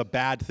this is a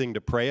bad thing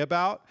to pray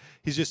about.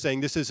 He's just saying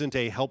this isn't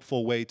a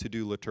helpful way to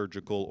do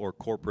liturgical or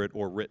corporate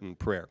or written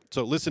prayer.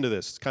 So listen to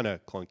this. It's kind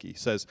of clunky. He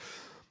says,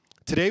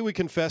 today we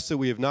confess that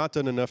we have not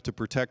done enough to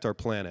protect our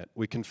planet.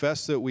 We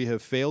confess that we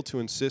have failed to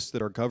insist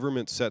that our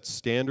government sets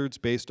standards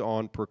based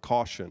on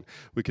precaution.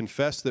 We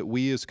confess that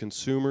we as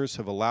consumers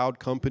have allowed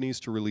companies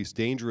to release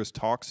dangerous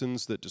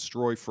toxins that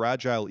destroy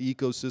fragile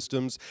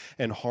ecosystems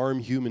and harm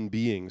human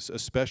beings,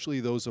 especially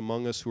those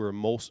among us who are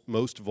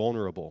most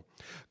vulnerable.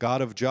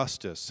 God of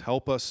justice,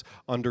 help us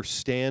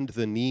understand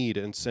the need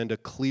and send a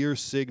clear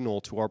signal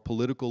to our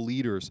political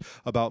leaders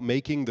about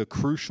making the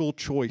crucial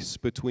choice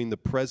between the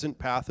present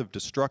path of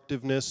destructive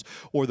destructiveness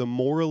or the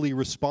morally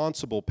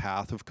responsible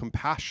path of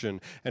compassion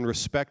and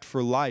respect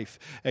for life.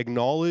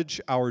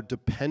 Acknowledge our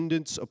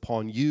dependence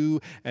upon you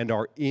and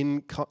our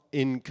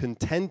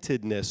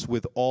incontentedness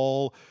with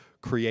all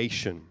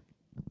creation.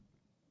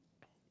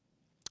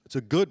 It's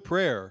a good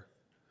prayer,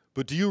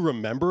 but do you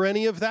remember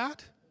any of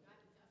that?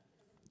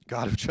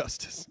 God of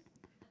justice.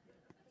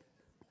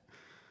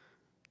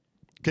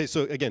 Okay,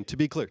 so again, to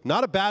be clear,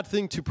 not a bad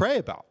thing to pray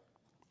about,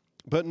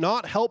 but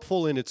not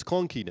helpful in its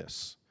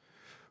clunkiness.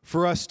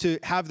 For us to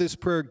have this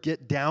prayer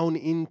get down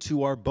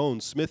into our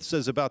bones. Smith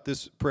says about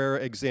this prayer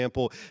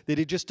example that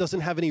it just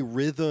doesn't have any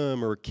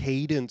rhythm or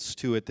cadence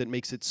to it that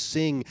makes it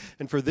sing.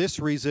 And for this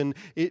reason,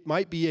 it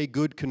might be a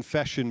good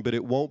confession, but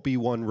it won't be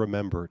one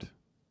remembered.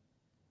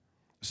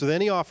 So then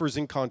he offers,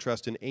 in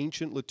contrast, an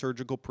ancient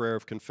liturgical prayer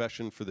of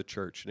confession for the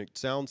church. And it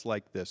sounds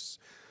like this: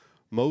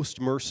 Most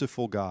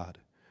merciful God,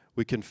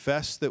 we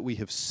confess that we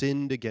have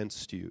sinned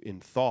against you in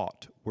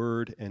thought,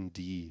 word, and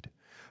deed,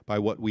 by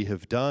what we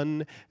have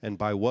done and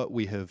by what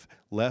we have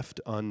left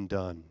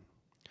undone.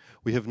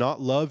 We have not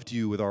loved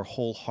you with our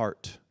whole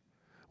heart.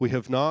 We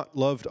have not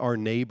loved our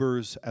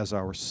neighbors as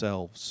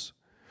ourselves.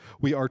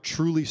 We are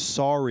truly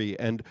sorry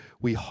and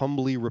we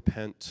humbly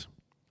repent.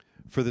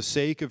 For the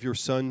sake of your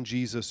Son,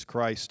 Jesus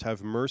Christ,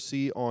 have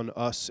mercy on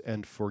us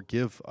and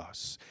forgive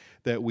us,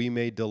 that we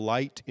may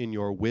delight in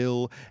your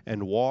will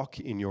and walk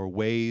in your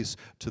ways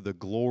to the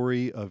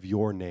glory of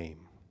your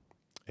name.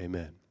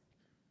 Amen.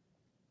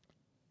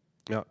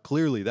 Now,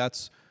 clearly,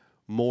 that's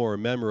more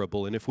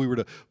memorable. And if we were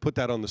to put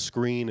that on the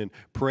screen and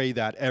pray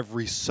that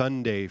every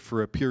Sunday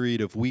for a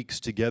period of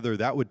weeks together,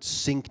 that would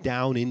sink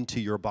down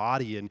into your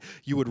body and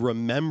you would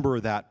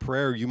remember that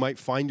prayer. You might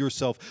find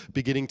yourself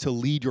beginning to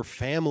lead your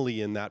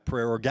family in that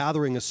prayer, or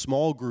gathering a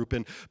small group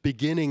and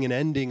beginning and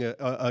ending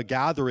a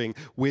gathering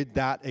with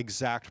that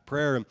exact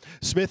prayer.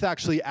 Smith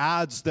actually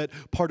adds that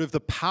part of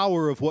the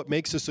power of what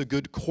makes us a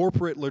good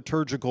corporate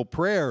liturgical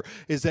prayer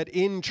is that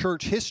in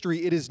church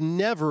history, it is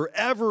never,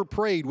 ever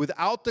prayed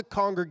without the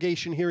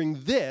congregation hearing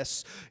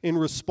this in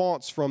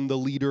response from the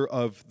leader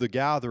of the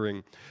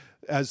gathering.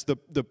 As the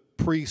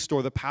priest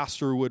or the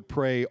pastor would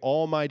pray,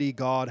 Almighty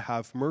God,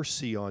 have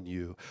mercy on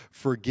you.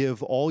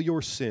 Forgive all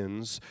your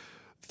sins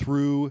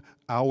through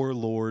our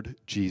Lord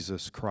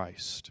Jesus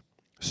Christ.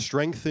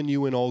 Strengthen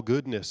you in all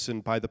goodness,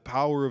 and by the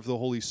power of the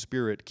Holy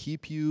Spirit,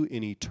 keep you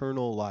in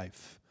eternal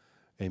life.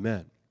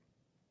 Amen.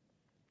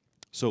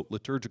 So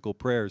liturgical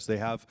prayers, they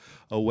have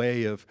a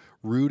way of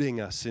rooting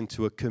us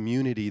into a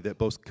community that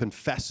both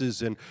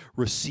confesses and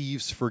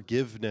receives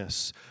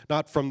forgiveness,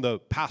 not from the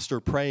pastor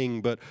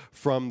praying, but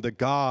from the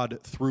God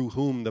through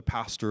whom the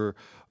pastor,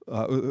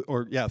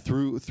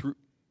 through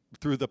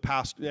the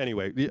pastor.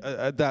 Anyway,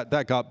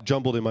 that got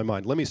jumbled in my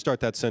mind. Let me start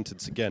that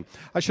sentence again.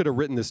 I should have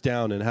written this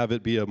down and have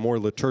it be a more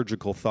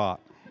liturgical thought.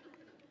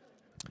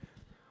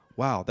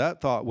 Wow,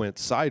 that thought went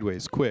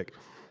sideways quick.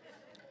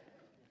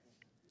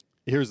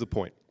 Here's the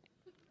point.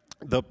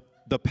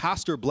 The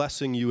pastor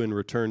blessing you in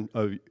return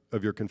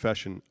of your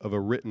confession, of a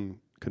written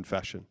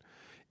confession,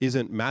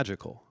 isn't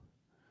magical,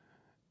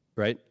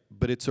 right?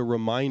 But it's a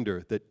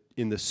reminder that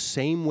in the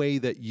same way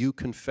that you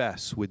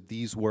confess with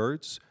these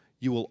words,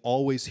 you will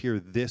always hear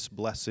this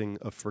blessing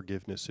of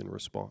forgiveness in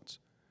response.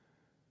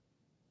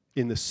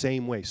 In the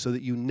same way, so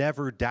that you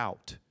never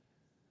doubt.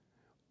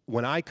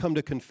 When I come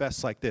to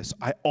confess like this,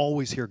 I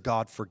always hear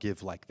God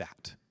forgive like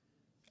that.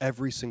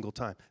 Every single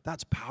time.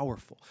 That's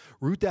powerful.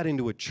 Root that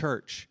into a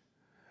church,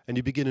 and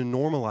you begin to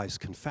normalize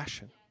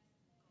confession.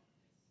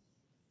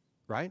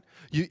 Right?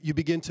 You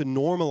begin to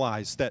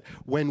normalize that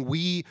when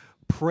we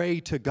pray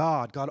to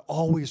God, God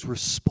always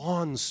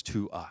responds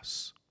to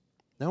us.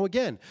 Now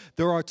again,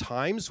 there are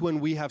times when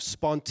we have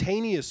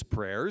spontaneous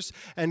prayers,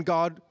 and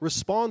God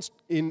responds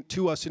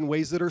to us in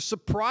ways that are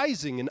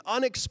surprising and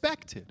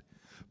unexpected.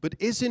 But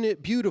isn't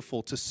it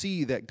beautiful to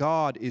see that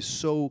God is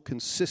so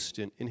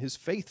consistent in his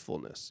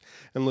faithfulness?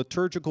 And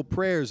liturgical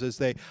prayers, as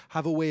they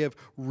have a way of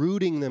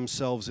rooting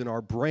themselves in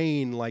our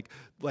brain like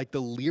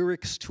the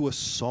lyrics to a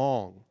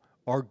song,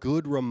 are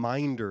good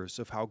reminders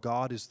of how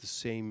God is the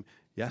same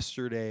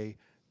yesterday,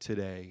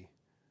 today,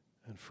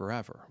 and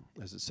forever,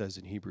 as it says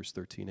in Hebrews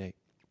 13:8.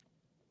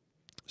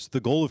 So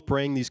the goal of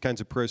praying these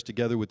kinds of prayers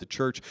together with the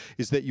church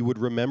is that you would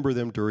remember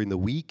them during the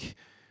week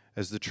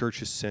as the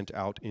church is sent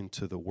out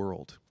into the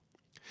world.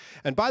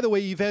 And by the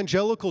way,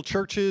 evangelical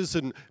churches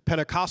and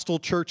Pentecostal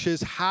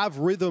churches have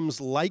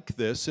rhythms like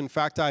this. In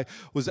fact, I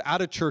was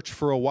at a church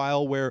for a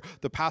while where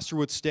the pastor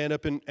would stand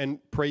up and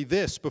pray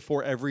this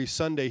before every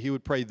Sunday. He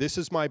would pray, "This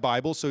is my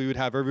Bible," so he would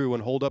have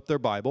everyone hold up their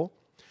Bible.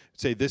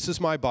 Say, "This is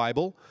my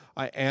Bible.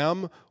 I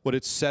am what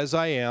it says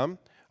I am.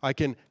 I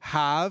can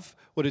have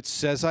what it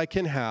says I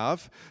can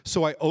have.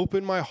 So I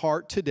open my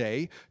heart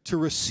today to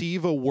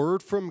receive a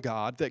word from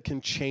God that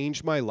can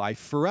change my life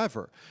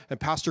forever. And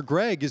Pastor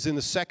Greg is in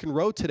the second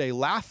row today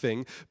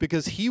laughing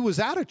because he was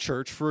at a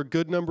church for a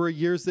good number of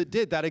years that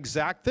did that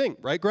exact thing.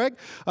 Right, Greg?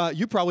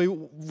 You probably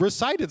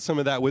recited some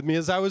of that with me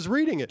as I was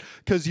reading it.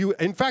 Because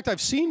in fact,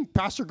 I've seen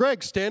Pastor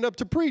Greg stand up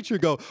to preach and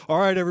go, all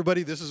right,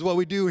 everybody, this is what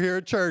we do here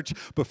at church.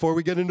 Before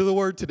we get into the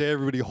word today,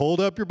 everybody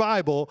hold up your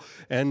Bible,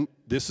 and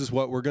this is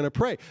what we're going to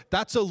pray.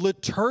 That's a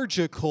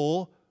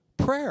liturgical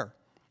prayer.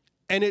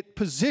 And it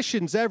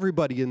positions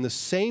everybody in the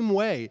same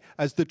way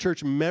as the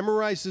church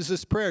memorizes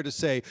this prayer to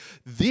say,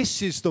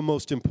 this is the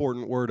most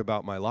important word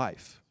about my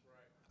life.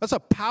 That's a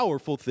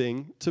powerful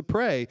thing to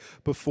pray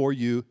before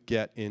you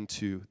get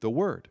into the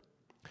word.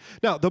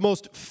 Now, the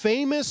most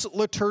famous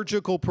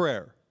liturgical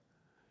prayer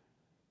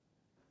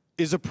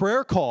is a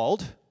prayer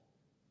called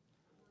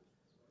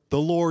the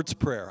Lord's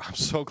Prayer. I'm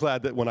so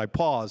glad that when I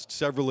paused,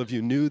 several of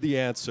you knew the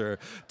answer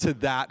to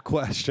that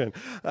question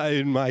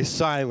in my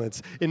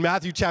silence. In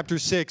Matthew chapter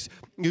 6,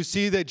 you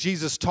see that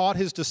Jesus taught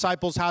his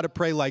disciples how to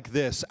pray like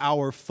this: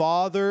 Our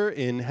Father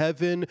in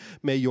heaven,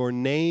 may your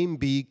name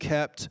be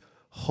kept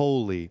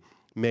holy.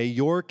 May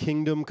your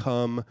kingdom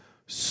come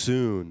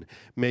soon.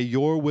 May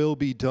your will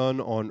be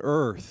done on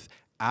earth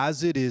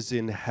as it is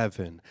in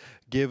heaven.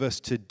 Give us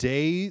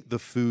today the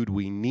food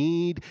we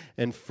need,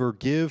 and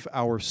forgive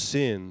our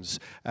sins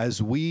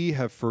as we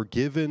have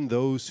forgiven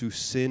those who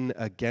sin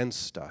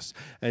against us.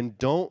 And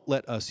don't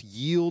let us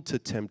yield to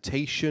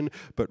temptation,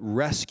 but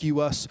rescue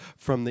us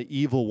from the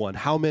evil one.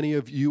 How many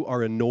of you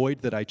are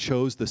annoyed that I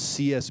chose the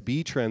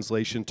CSB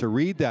translation to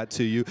read that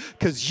to you?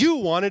 Because you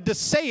wanted to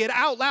say it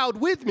out loud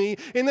with me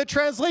in the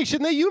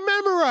translation that you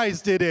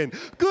memorized it in.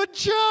 Good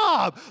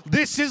job.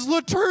 This is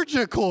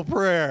liturgical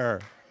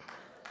prayer.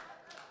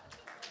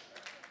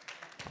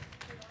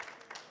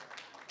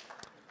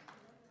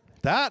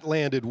 That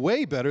landed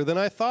way better than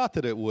I thought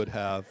that it would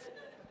have.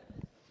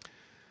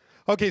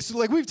 Okay,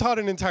 so we've taught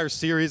an entire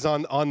series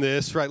on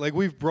this, right?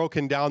 We've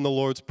broken down the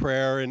Lord's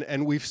Prayer,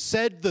 and we've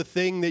said the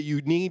thing that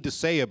you need to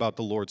say about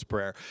the Lord's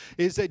Prayer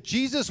is that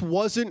Jesus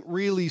wasn't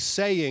really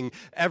saying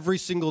every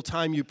single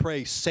time you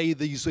pray, say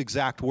these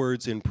exact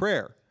words in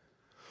prayer.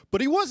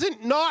 But he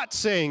wasn't not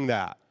saying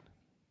that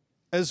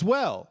as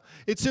well.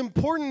 It's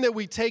important that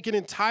we take an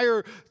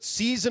entire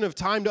season of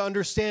time to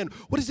understand,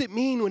 what does it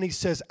mean when he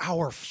says,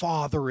 our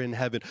Father in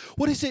heaven?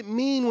 What does it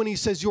mean when he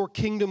says, your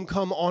kingdom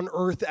come on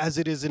earth as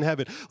it is in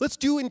heaven? Let's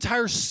do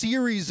entire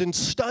series and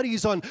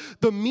studies on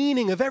the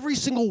meaning of every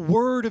single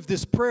word of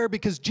this prayer,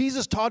 because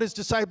Jesus taught his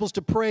disciples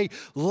to pray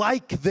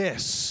like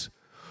this.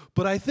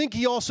 But I think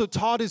he also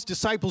taught his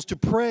disciples to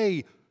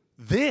pray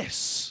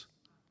this.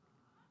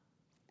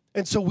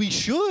 And so we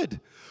should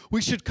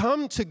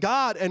come to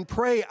God and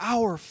pray,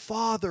 our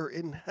Father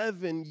in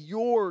heaven,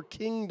 your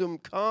kingdom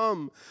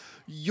come,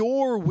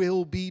 your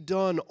will be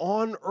done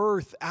on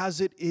earth as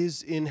it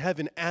is in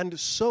heaven, and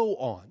so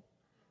on.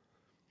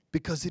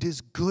 Because it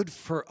is good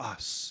for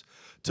us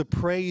to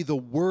pray the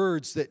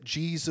words that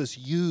Jesus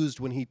used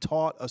when he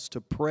taught us to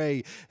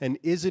pray. And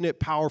isn't it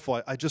powerful?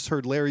 I just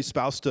heard Larry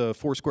Spousta,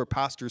 Foursquare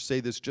pastor,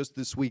 say this just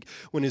this week.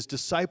 When his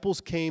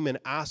disciples came and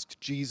asked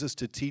Jesus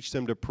to teach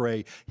them to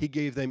pray, he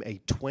gave them a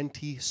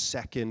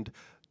 20-second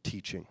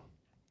teaching.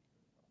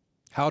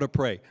 How to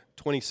pray.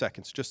 20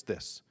 seconds, just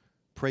this.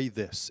 Pray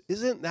this.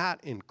 Isn't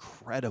that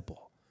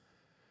incredible?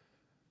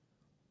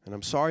 And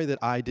I'm sorry that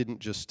I didn't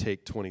just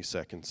take 20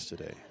 seconds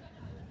today.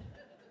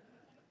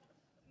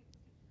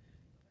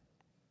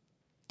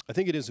 I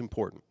think it is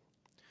important.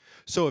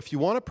 So if you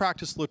want to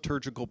practice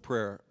liturgical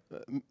prayer,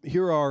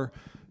 here are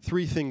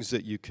 3 things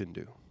that you can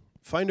do.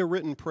 Find a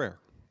written prayer.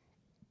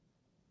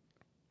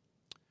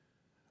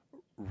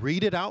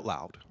 Read it out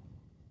loud,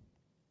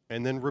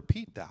 and then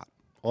repeat that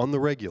on the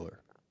regular.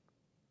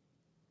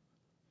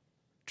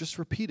 Just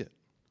repeat it.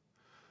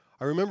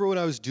 I remember when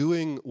I was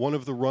doing one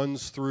of the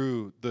runs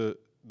through the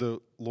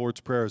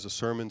Lord's Prayer as a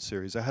sermon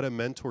series, I had a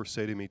mentor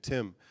say to me,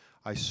 Tim,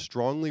 I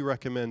strongly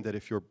recommend that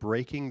if you're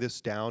breaking this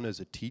down as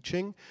a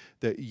teaching,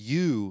 that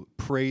you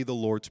pray the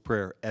Lord's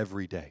Prayer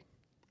every day.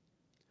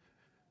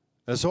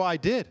 And so I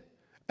did.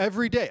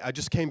 Every day. I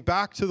just came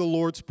back to the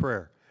Lord's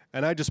Prayer,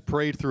 and I just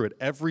prayed through it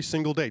every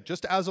single day,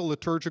 just as a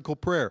liturgical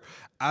prayer,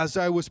 as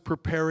I was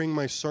preparing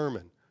my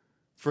sermon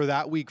for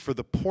that week, for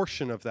the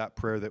portion of that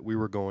prayer that we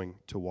were going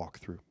to walk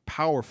through.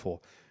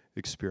 Powerful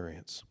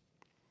experience.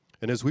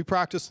 And as we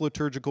practice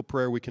liturgical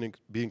prayer, we can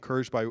be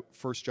encouraged by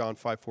 1 John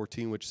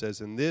 5:14, which says,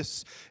 and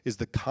this is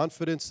the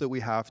confidence that we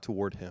have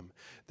toward him,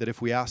 that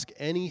if we ask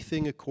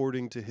anything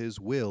according to his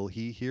will,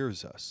 he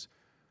hears us.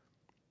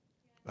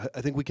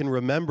 I think we can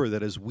remember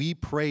that as we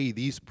pray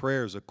these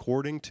prayers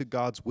according to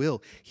God's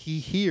will, he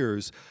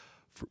hears,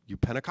 for you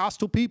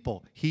Pentecostal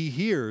people, he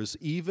hears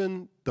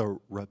even the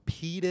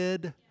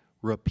repeating,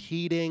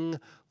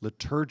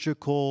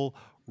 liturgical,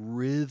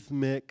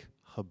 rhythmic,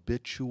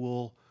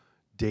 habitual,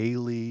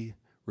 daily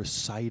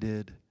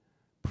recited,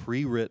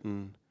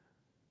 pre-written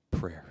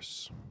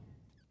prayers.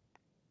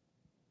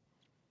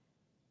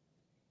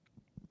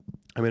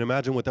 I mean,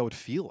 imagine what that would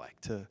feel like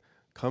to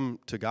come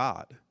to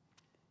God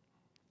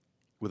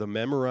with a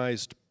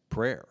memorized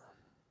prayer.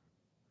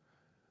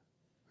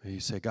 You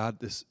say, God,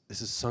 this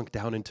is sunk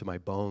down into my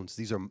bones.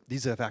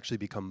 These have actually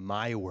become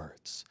my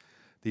words.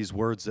 These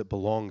words that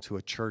belong to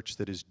a church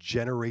that is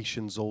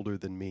generations older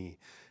than me.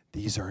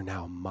 These are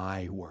now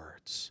my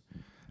words.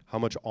 How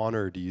much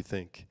honor do you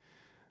think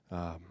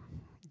the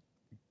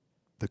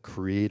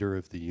creator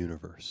of the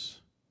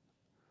universe,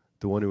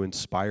 the one who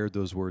inspired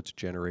those words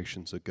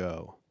generations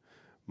ago,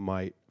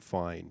 might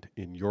find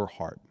in your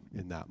heart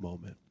in that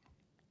moment?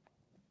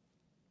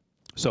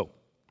 So,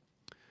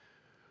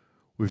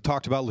 we've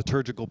talked about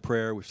liturgical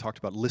prayer. We've talked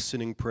about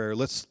listening prayer.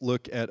 Let's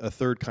look at a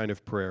third kind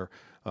of prayer,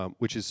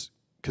 which is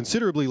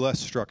considerably less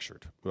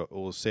structured.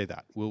 We'll say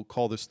that. We'll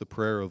call this the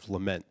prayer of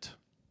lament.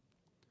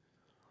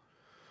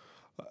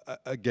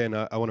 Again,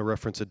 I want to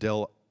reference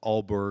Adele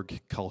Alberg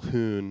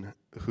Calhoun,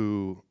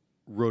 who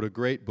wrote a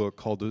great book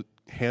called The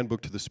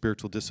Handbook to the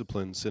Spiritual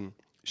Disciplines. And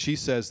she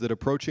says that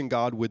approaching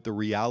God with the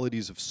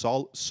realities of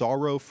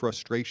sorrow,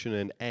 frustration,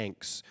 and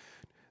angst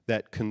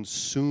that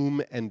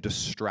consume and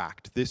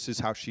distract. This is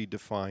how she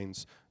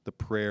defines the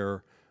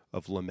prayer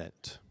of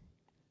lament.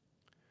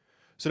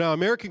 So now,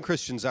 American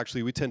Christians,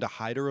 actually, we tend to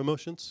hide our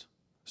emotions,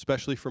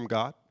 especially from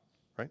God,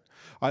 right?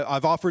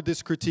 I've offered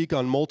this critique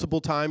on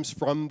multiple times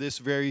from this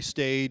very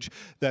stage,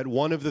 that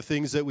one of the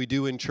things that we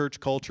do in church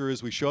culture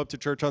is we show up to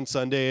church on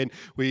Sunday and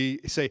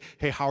we say,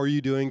 hey, how are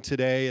you doing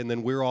today? And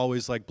then we're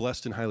always like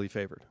blessed and highly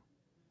favored.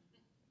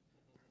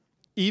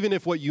 Even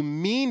if what you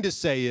mean to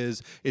say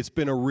is, it's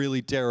been a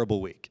really terrible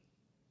week.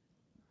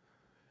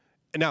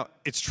 Now,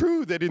 it's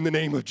true that in the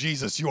name of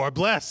Jesus, you are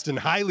blessed and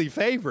highly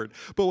favored.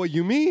 But what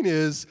you mean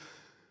is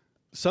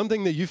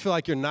something that you feel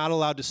like you're not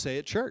allowed to say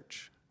at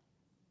church.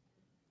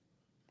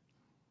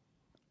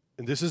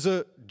 And this is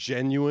a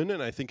genuine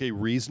and I think a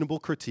reasonable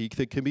critique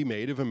that can be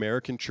made of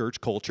American church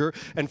culture.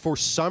 And for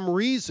some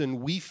reason,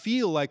 we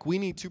feel like we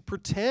need to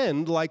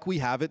pretend like we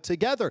have it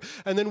together.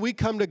 And then we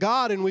come to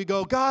God and we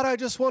go, God, I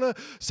just want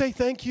to say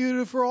thank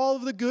you for all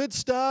of the good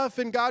stuff.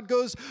 And God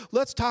goes,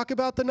 let's talk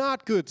about the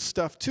not good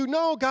stuff too.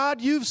 No, God,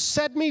 you've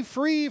set me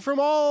free from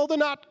all the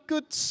not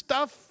good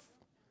stuff.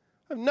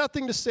 I have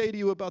nothing to say to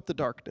you about the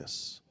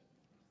darkness.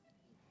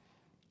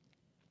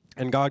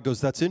 And God goes,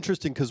 that's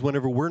interesting, because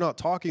whenever we're not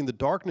talking, the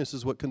darkness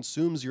is what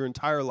consumes your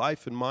entire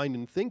life and mind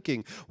and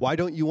thinking. Why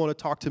don't you want to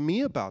talk to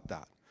me about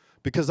that?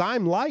 Because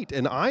I'm light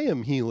and I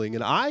am healing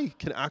and I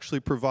can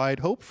actually provide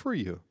hope for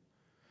you.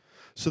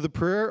 So the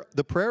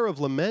prayer of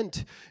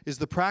lament is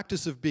the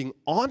practice of being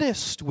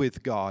honest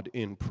with God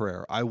in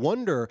prayer. I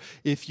wonder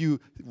if you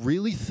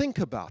really think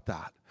about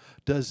that.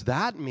 Does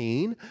that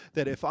mean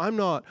that if I'm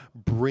not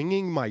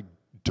bringing my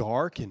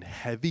dark and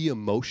heavy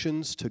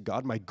emotions to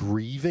God, my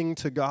grieving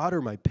to God,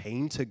 or my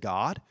pain to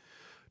God,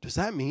 does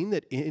that mean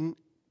that in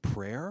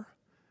prayer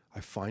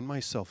I find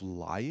myself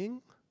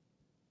lying?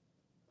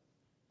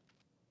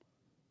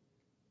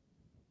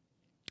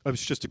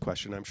 It's just a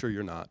question. I'm sure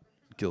you're not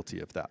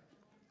guilty of that.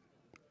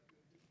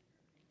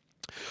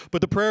 But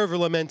the prayer of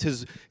lament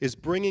is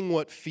bringing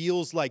what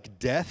feels like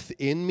death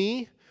in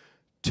me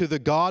to the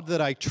God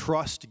that I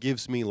trust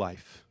gives me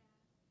life.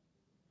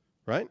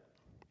 Right?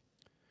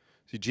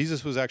 See,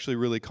 Jesus was actually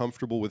really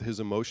comfortable with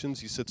his emotions.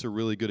 He sets a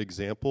really good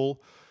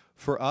example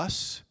for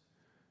us.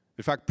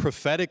 In fact,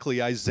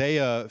 prophetically,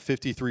 Isaiah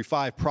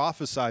 53:5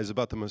 prophesies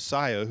about the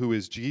Messiah, who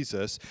is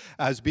Jesus,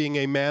 as being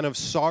a man of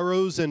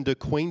sorrows and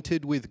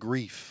acquainted with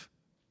grief.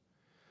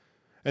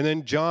 And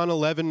then John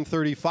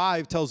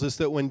 11:35 tells us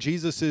that when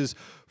Jesus'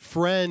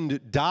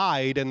 friend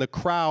died and the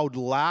crowd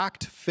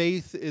lacked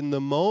faith in the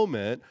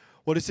moment,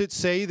 what does it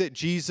say that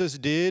Jesus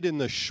did in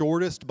the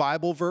shortest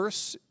Bible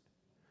verse?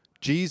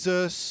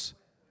 Jesus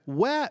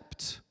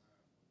wept.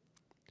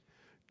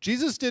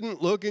 Jesus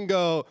didn't look and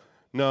go,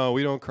 no,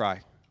 we don't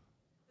cry.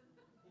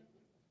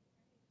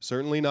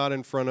 Certainly not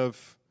in front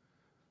of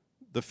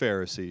the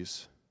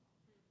Pharisees.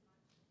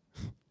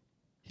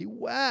 He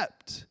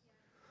wept.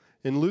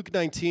 In Luke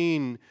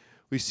 19,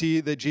 we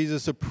see that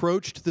Jesus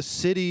approached the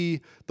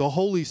city, the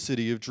holy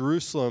city of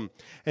Jerusalem.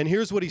 And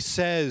here's what he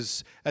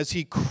says as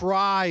he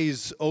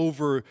cries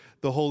over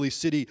the holy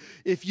city.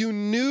 If you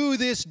knew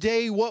this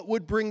day what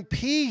would bring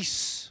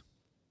peace,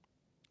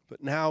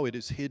 but now it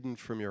is hidden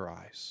from your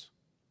eyes.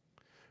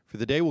 For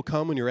the day will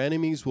come when your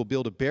enemies will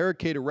build a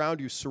barricade around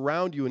you,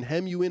 surround you, and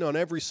hem you in on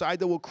every side.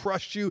 They will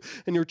crush you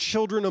and your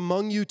children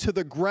among you to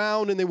the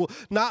ground, and they will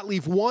not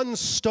leave one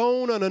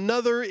stone on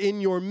another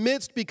in your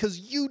midst, because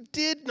you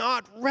did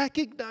not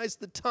recognize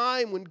the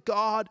time when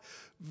God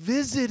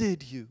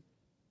visited you.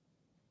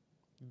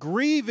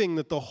 Grieving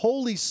that the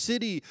holy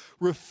city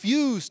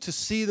refused to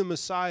see the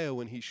Messiah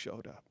when he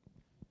showed up.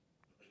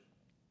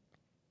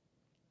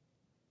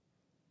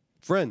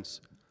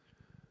 Friends,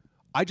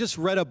 I just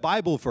read a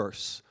Bible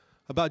verse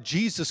about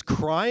Jesus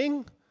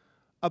crying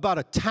about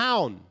a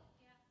town.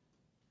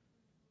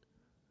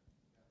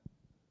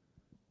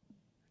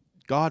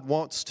 God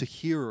wants to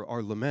hear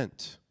our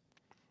lament.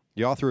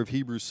 The author of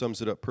Hebrews sums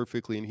it up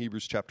perfectly in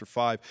Hebrews chapter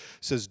 5. It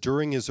says,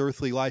 during his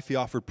earthly life, he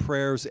offered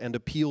prayers and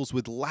appeals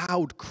with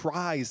loud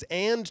cries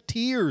and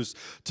tears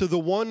to the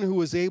one who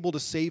was able to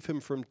save him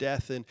from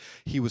death, and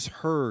he was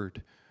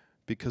heard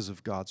because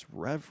of God's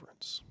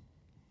reverence.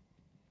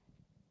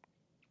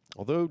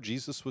 Although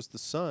Jesus was the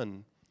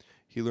Son,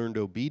 he learned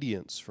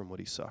obedience from what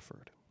he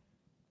suffered.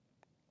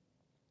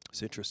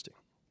 It's interesting.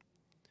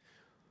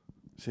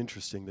 It's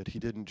interesting that he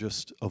didn't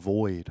just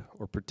avoid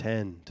or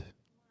pretend.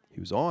 He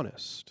was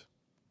honest.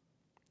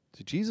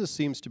 See, Jesus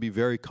seems to be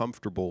very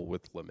comfortable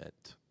with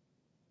lament.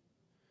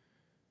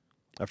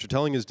 After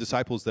telling his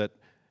disciples that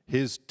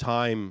his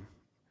time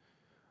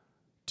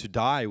to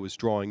die was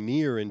drawing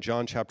near, in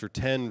John chapter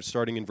 10,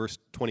 starting in verse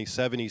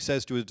 27, he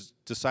says to his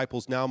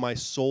disciples, "Now my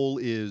soul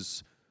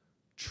is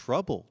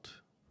troubled.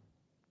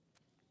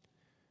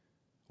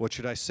 What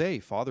should I say?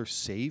 Father,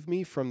 save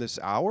me from this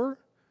hour?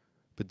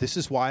 But this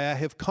is why I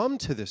have come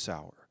to this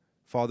hour.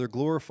 Father,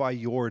 glorify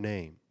your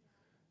name."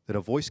 Then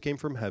a voice came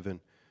from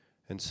heaven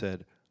and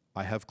said,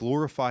 "I have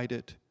glorified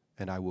it,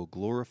 and I will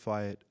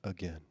glorify it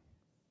again."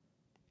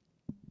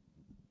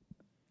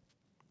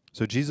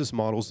 So Jesus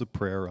models the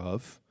prayer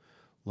of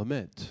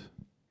lament.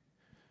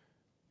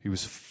 He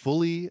was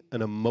fully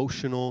an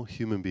emotional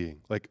human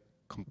being, like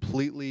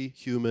completely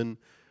human,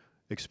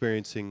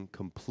 experiencing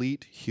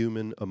complete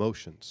human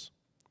emotions.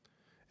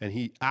 And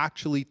he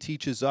actually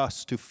teaches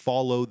us to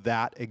follow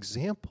that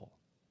example.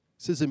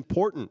 This is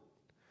important.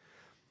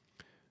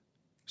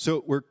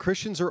 So where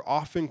Christians are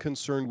often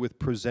concerned with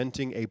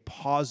presenting a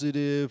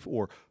positive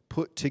or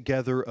put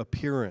together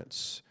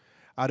appearance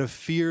out of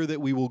fear that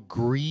we will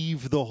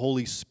grieve the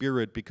Holy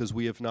Spirit because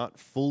we have not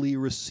fully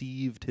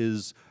received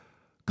his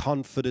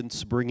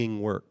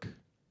confidence-bringing work.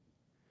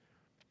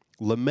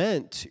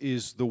 Lament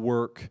is the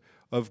work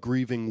of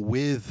grieving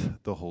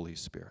with the Holy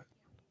Spirit.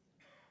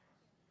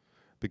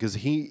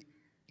 Because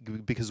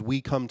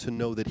we come to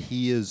know that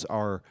he is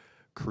our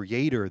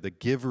creator, the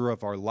giver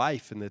of our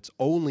life, and it's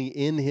only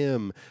in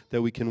him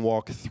that we can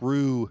walk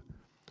through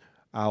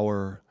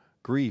our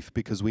grief,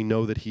 because we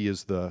know that he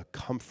is the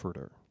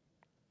comforter.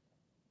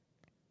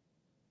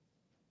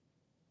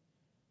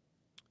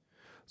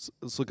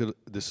 Let's look at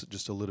this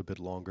just a little bit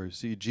longer.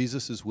 See,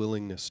 Jesus'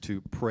 willingness to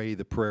pray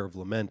the prayer of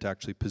lament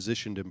actually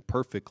positioned him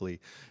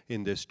perfectly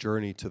in this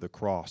journey to the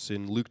cross.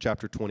 In Luke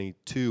chapter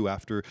 22,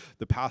 after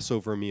the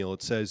Passover meal,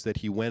 it says that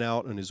he went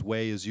out on his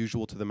way as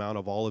usual to the Mount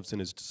of Olives,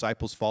 and his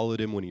disciples followed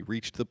him. When he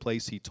reached the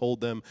place, he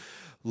told them,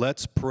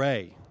 "Let's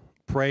pray.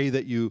 Pray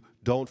that you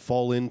don't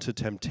fall into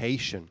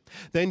temptation."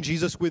 Then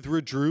Jesus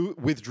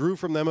withdrew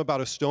from them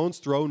about a stone's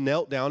throw,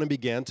 knelt down, and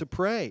began to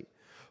pray.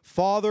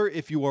 "Father,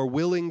 if you are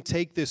willing,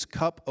 take this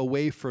cup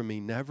away from me.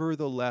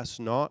 Nevertheless,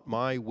 not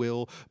my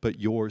will, but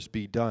yours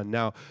be done."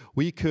 Now,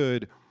 we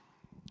could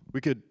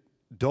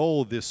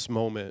dull this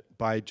moment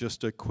by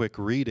just a quick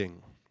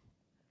reading,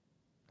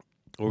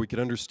 or we could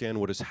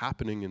understand what is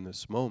happening in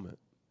this moment.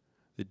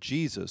 That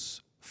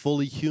Jesus,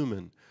 fully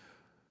human,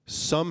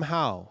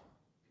 somehow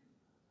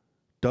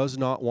does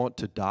not want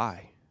to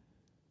die.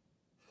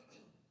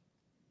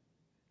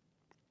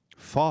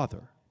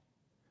 "Father,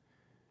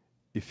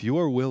 if you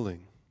are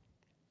willing,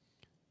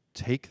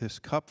 take this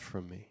cup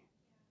from me."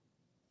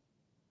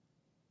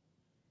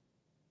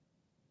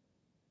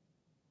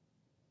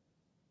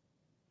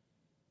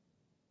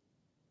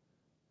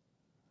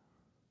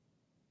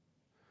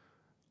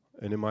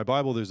 And in my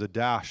Bible, there's a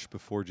dash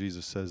before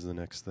Jesus says the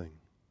next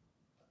thing.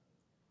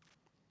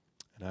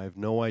 And I have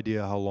no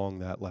idea how long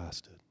that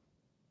lasted.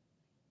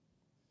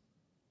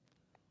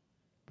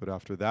 But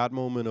after that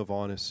moment of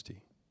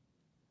honesty,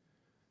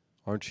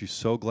 aren't you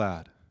so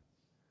glad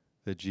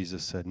that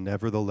Jesus said,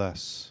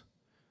 "Nevertheless,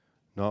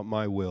 not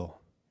my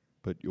will,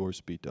 but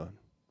yours be done"?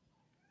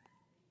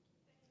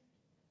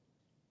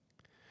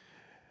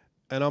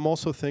 And I'm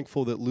also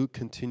thankful that Luke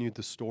continued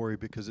the story,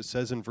 because it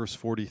says in verse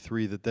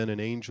 43 that then an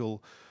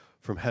angel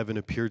from heaven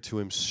appeared to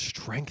him,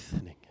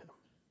 strengthening him.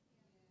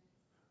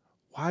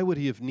 Why would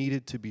he have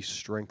needed to be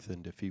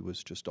strengthened if he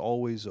was just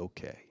always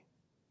okay?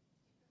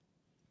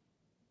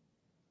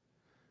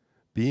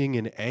 Being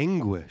in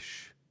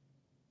anguish,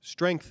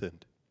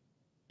 strengthened,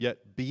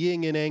 yet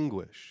being in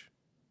anguish,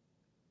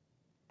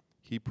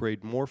 he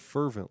prayed more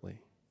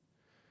fervently,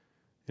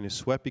 and his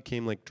sweat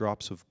became like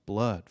drops of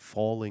blood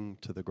falling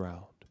to the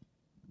ground.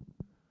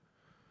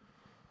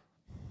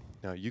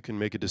 Now, you can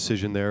make a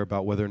decision there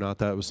about whether or not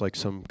that was like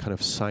some kind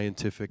of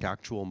scientific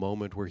actual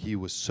moment where he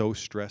was so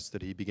stressed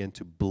that he began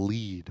to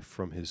bleed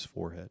from his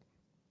forehead,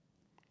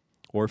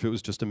 or if it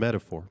was just a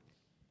metaphor.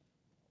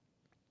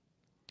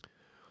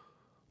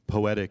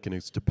 Poetic, and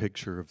it's a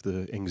picture of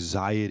the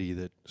anxiety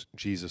that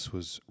Jesus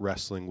was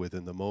wrestling with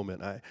in the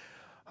moment.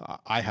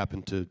 I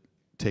happen to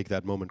take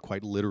that moment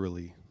quite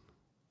literally.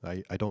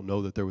 I don't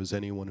know that there was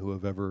anyone who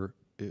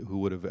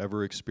would have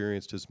ever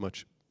experienced as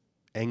much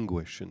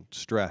anguish and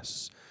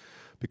stress,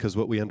 because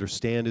what we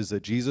understand is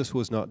that Jesus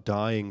was not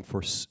dying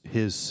for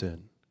his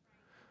sin.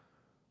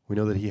 We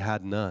know that he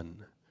had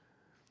none.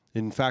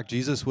 In fact,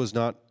 Jesus was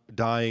not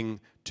dying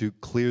to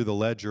clear the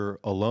ledger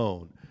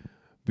alone,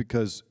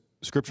 because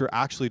Scripture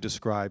actually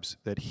describes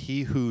that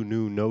he who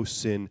knew no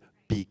sin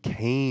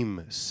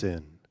became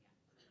sin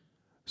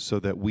so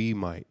that we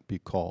might be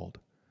called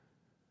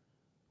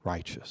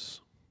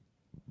righteous.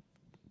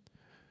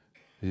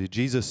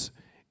 Jesus,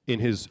 in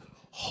his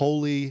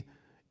holy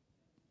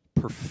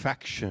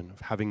perfection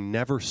of having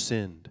never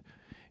sinned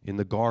in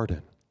the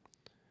garden,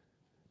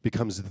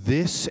 becomes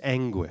this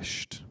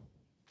anguished,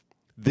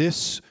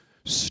 this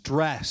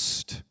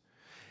stressed,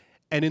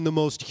 and in the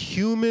most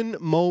human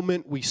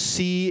moment we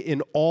see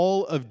in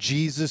all of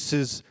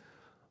Jesus'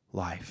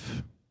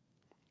 life,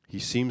 he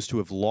seems to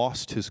have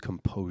lost his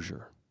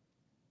composure.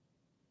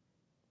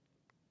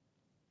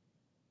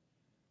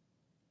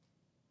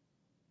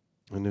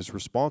 And his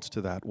response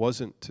to that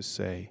wasn't to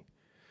say,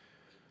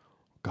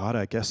 God,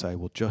 I guess I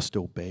will just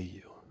obey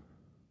you.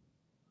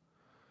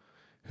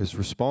 His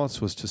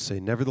response was to say,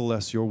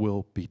 nevertheless, your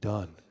will be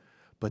done,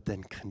 but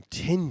then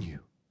continue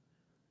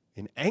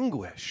in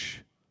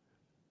anguish,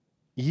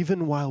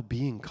 even while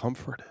being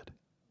comforted.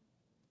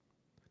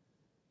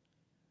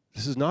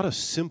 This is not a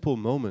simple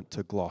moment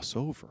to gloss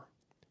over.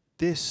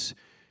 This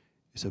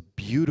is a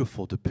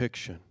beautiful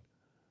depiction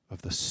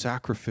of the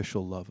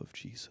sacrificial love of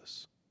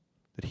Jesus,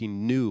 that he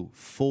knew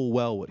full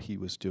well what he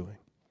was doing.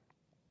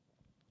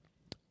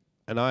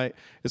 And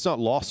it's not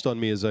lost on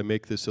me as I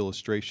make this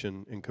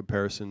illustration in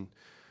comparison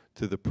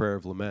to the prayer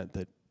of lament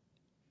that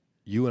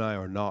you and I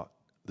are not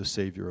the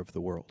Savior of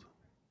the world.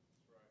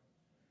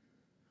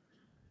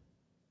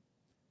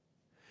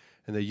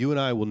 And that you and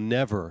I will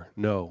never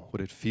know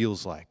what it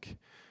feels like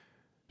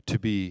to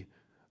be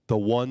the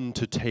one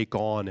to take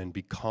on and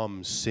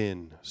become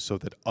sin so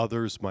that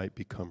others might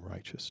become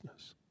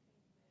righteousness.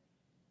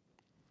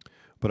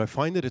 But I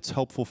find that it's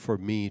helpful for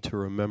me to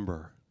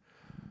remember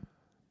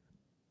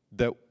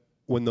that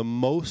when the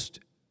most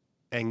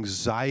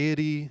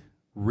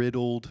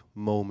anxiety-riddled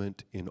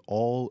moment in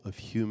all of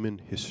human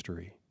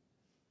history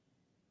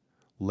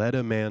led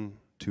a man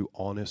to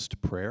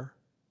honest prayer,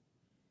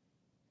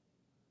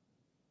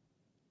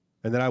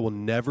 and that I will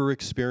never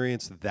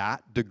experience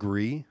that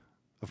degree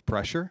of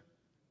pressure,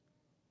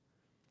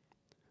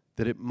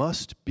 that it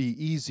must be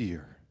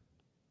easier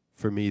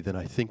for me than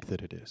I think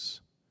that it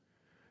is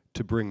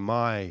to bring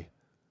my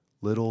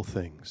little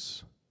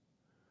things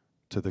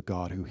to the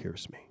God who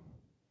hears me.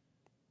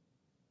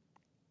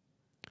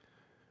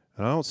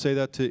 And I don't say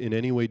that to in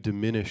any way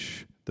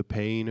diminish the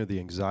pain or the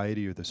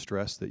anxiety or the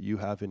stress that you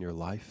have in your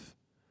life,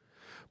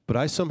 but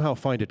I somehow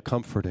find it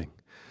comforting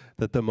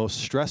that the most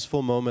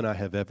stressful moment I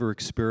have ever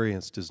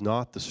experienced is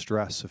not the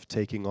stress of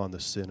taking on the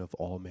sin of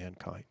all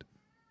mankind.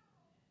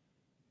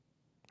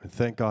 And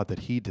thank God that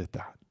he did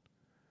that,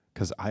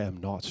 because I am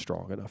not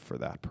strong enough for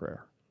that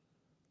prayer.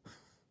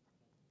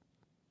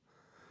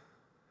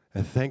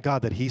 And thank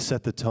God that he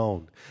set the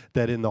tone,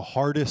 that in the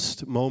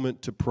hardest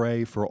moment to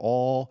pray for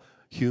all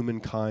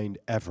humankind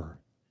ever,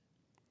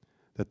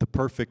 that the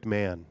perfect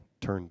man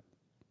turned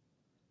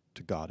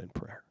to God in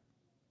prayer.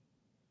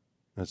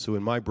 And so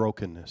in my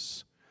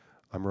brokenness,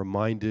 I'm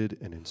reminded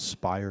and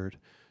inspired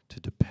to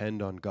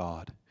depend on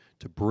God,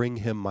 to bring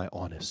him my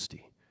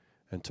honesty,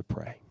 and to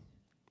pray.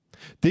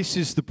 This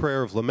is the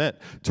prayer of lament,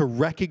 to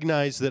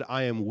recognize that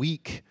I am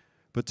weak,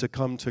 but to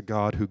come to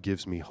God who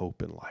gives me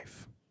hope in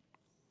life.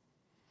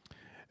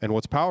 And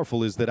what's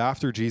powerful is that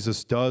after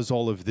Jesus does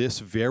all of this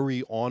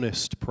very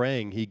honest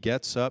praying, he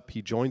gets up,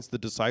 he joins the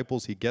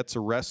disciples, he gets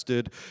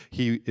arrested,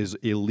 he is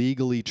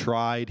illegally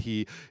tried,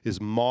 he is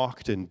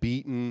mocked and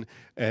beaten,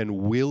 and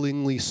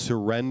willingly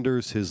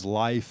surrenders his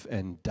life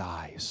and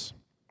dies.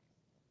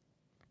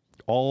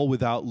 All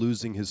without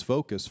losing his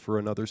focus for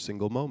another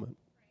single moment.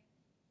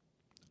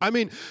 I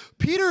mean,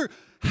 Peter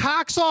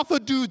hacks off a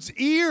dude's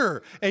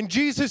ear, and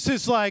Jesus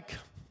is like,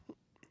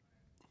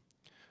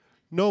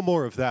 no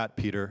more of that,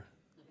 Peter.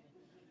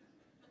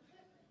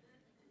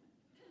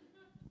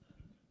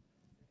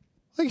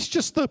 It's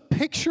just the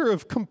picture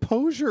of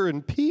composure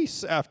and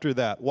peace after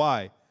that.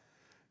 Why?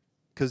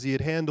 Because he had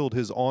handled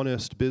his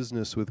honest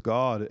business with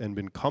God and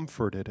been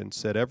comforted and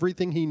said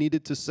everything he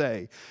needed to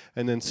say,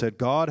 and then said,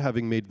 God,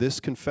 having made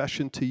this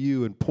confession to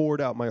you and poured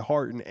out my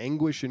heart in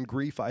anguish and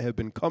grief, I have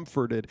been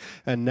comforted,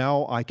 and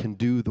now I can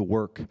do the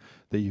work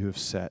that you have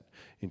set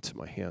into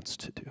my hands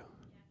to do.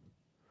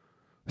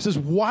 This is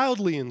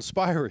wildly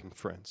inspiring,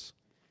 friends.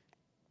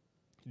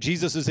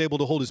 Jesus is able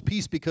to hold his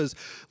peace because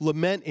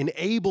lament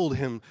enabled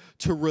him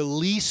to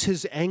release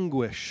his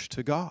anguish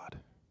to God.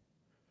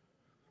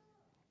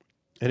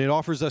 And it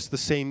offers us the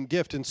same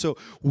gift. And so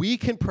we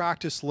can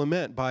practice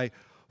lament by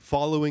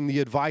following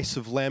the advice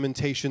of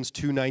Lamentations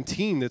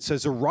 2:19 that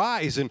says,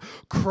 arise and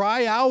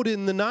cry out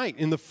in the night,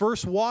 in the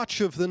first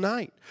watch of the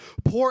night.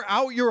 Pour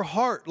out your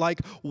heart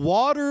like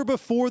water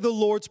before the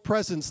Lord's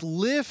presence.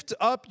 Lift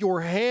up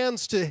your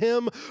hands to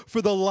him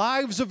for the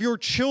lives of your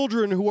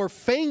children who are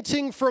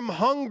fainting from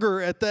hunger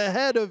at the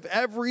head of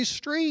every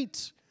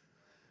street.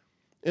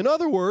 In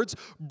other words,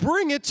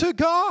 bring it to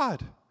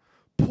God.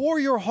 Pour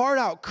your heart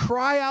out.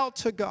 Cry out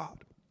to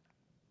God.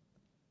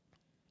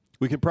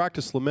 We can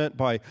practice lament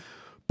by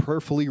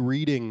prayerfully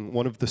reading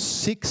one of the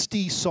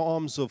 60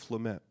 Psalms of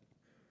lament.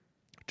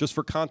 Just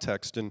for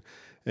context and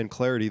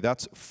clarity,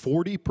 that's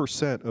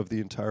 40% of the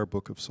entire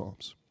book of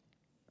Psalms.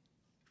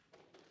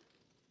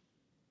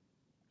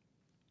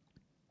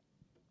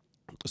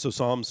 So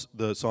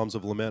the Psalms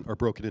of Lament are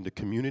broken into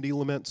community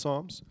lament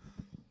psalms.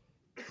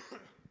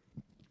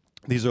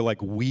 These are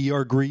like we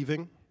are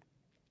grieving,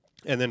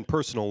 and then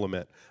personal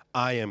lament,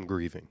 I am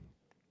grieving.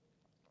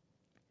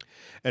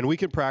 And we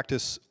can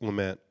practice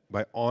lament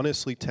by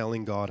honestly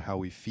telling God how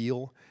we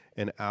feel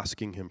and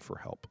asking him for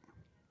help.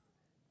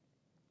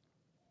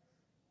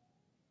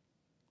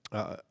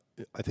 I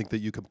think that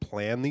you can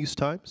plan these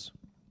times.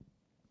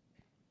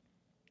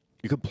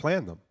 You can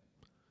plan them.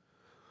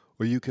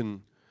 Or you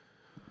can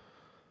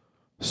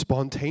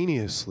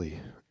spontaneously,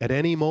 at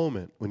any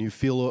moment when you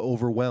feel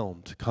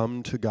overwhelmed,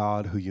 come to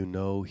God who you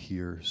know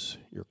hears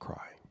your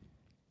cry.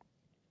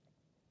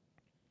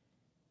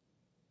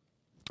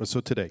 And so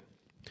today,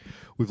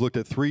 we've looked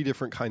at 3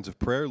 different kinds of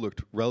prayer,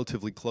 looked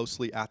relatively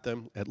closely at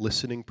them, at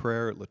listening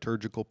prayer, at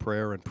liturgical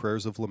prayer, and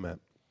prayers of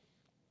lament.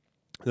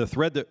 The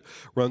thread that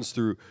runs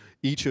through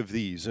each of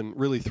these, and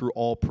really through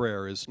all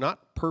prayer, is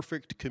not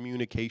perfect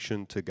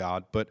communication to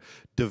God, but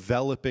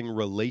developing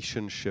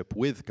relationship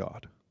with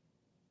God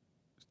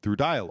through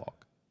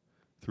dialogue,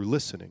 through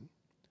listening,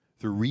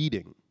 through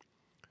reading,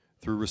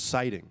 through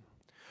reciting.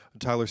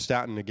 Tyler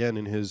Staton, again,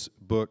 in his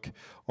book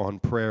on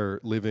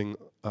prayer,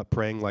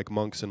 Praying Like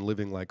Monks and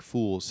Living Like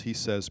Fools, he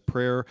says,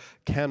 prayer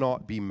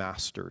cannot be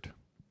mastered.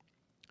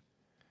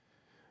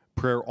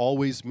 Prayer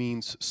always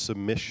means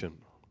submission.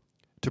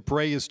 To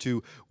pray is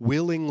to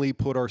willingly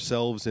put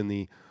ourselves in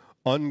the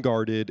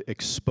unguarded,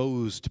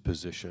 exposed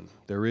position.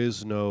 There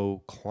is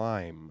no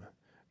climb.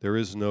 There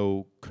is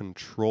no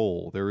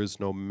control. There is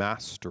no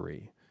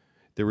mastery.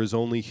 There is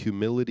only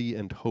humility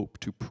and hope.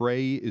 To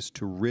pray is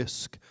to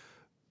risk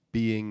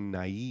being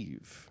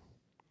naive,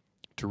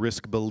 to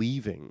risk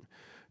believing,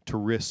 to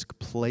risk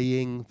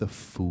playing the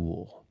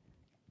fool.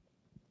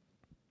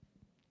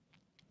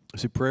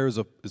 See, prayer is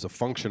a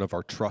function of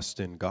our trust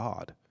in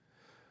God,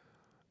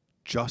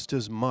 just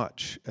as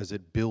much as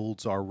it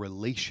builds our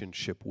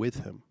relationship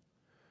with him.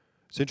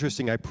 It's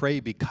interesting, I pray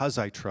because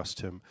I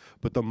trust him,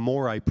 but the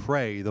more I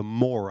pray, the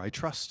more I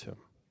trust him.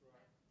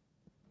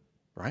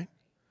 Right?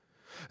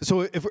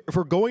 So if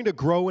we're going to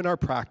grow in our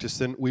practice,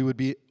 then we would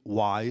be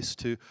wise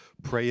to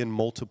pray in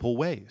multiple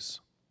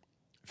ways.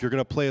 If you're going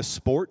to play a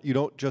sport, you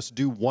don't just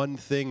do one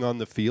thing on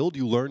the field.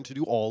 You learn to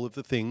do all of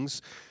the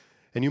things,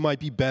 and you might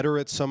be better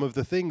at some of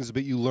the things,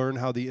 but you learn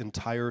how the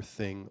entire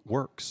thing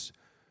works.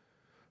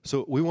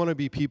 So we want to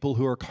be people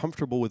who are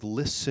comfortable with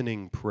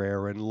listening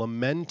prayer and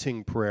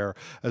lamenting prayer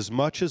as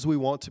much as we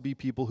want to be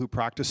people who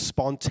practice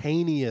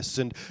spontaneous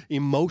and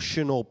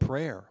emotional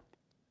prayer,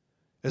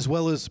 as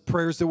well as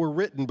prayers that were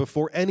written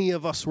before any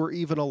of us were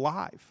even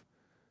alive,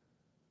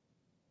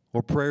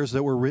 or prayers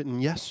that were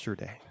written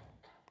yesterday.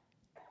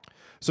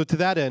 So to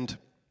that end,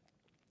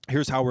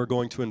 here's how we're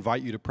going to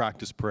invite you to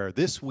practice prayer.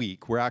 This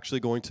week, we're actually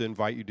going to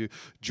invite you to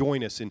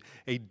join us in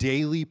a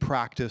daily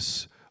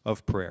practice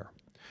of prayer.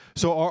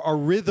 So our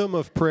rhythm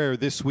of prayer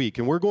this week,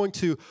 and we're going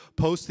to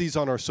post these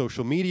on our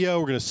social media.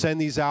 We're going to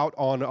send these out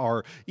on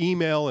our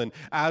email, and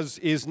as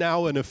is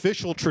now an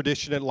official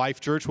tradition at Life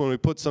Church, when we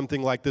put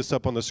something like this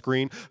up on the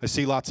screen, I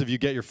see lots of you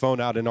get your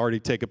phone out and already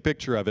take a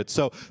picture of it.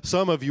 So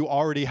some of you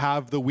already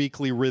have the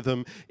weekly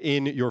rhythm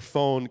in your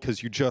phone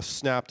because you just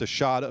snapped a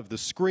shot of the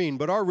screen.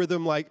 But our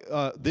rhythm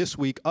this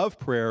week of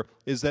prayer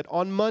is that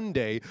on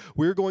Monday,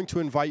 we're going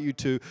to invite you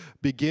to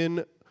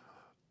begin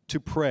to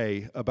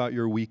pray about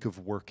your week of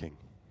working.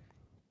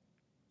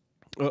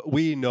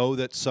 We know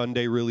that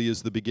Sunday really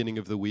is the beginning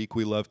of the week.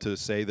 We love to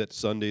say that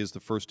Sunday is the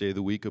first day of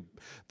the week,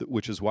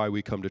 which is why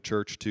we come to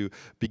church, to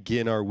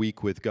begin our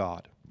week with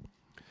God.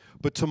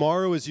 But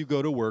tomorrow as you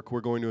go to work, we're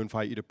going to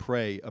invite you to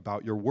pray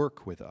about your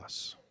work with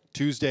us.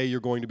 Tuesday, you're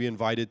going to be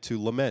invited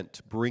to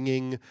lament,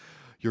 bringing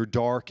your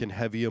dark and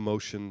heavy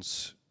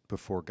emotions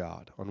before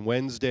God. On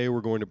Wednesday,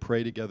 we're going to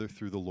pray together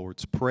through the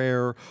Lord's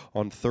Prayer.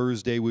 On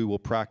Thursday, we will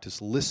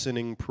practice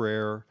listening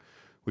prayer,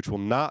 which will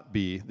not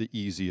be the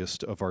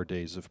easiest of our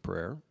days of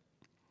prayer.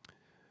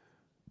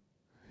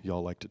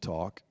 Y'all like to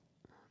talk.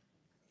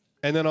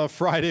 And then on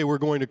Friday, we're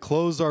going to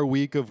close our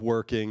week of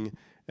working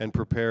and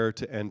prepare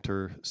to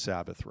enter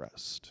Sabbath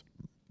rest.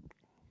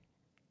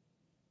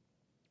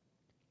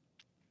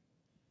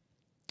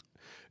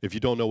 If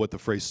you don't know what the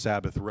phrase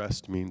Sabbath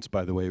rest means,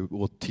 by the way,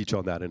 we'll teach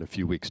on that in a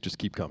few weeks. Just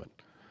keep coming.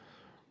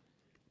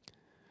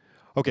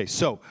 Okay,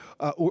 so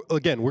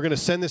again, we're going to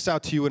send this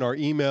out to you in our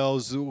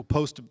emails. We'll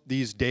post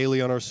these daily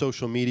on our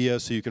social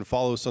media, so you can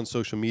follow us on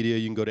social media.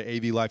 You can go to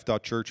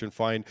avlife.church and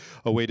find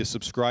a way to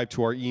subscribe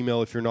to our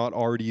email if you're not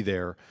already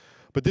there.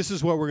 But this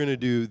is what we're going to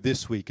do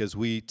this week as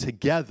we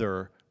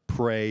together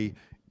pray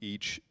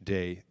each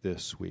day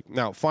this week.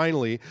 Now,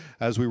 finally,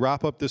 as we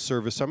wrap up this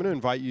service, I'm going to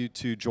invite you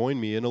to join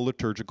me in a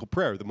liturgical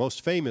prayer, the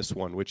most famous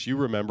one, which you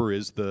remember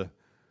is the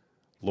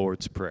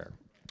Lord's Prayer.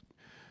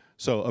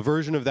 So a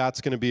version of that's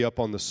going to be up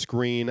on the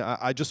screen.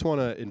 I just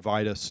want to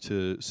invite us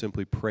to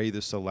simply pray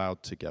this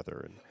aloud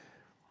together. And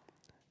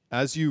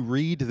as you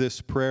read this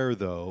prayer,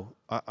 though,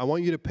 I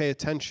want you to pay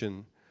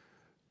attention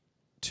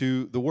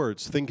to the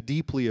words. Think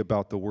deeply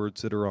about the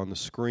words that are on the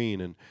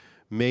screen, and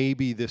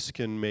maybe this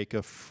can make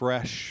a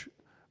fresh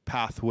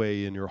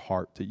pathway in your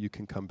heart that you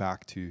can come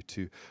back to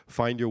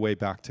find your way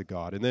back to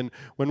God. And then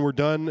when we're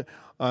done,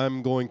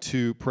 I'm going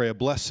to pray a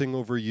blessing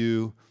over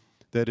you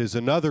that is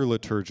another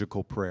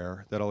liturgical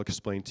prayer that I'll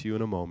explain to you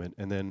in a moment,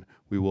 and then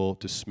we will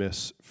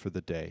dismiss for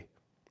the day.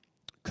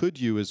 Could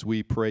you, as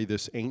we pray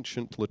this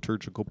ancient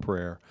liturgical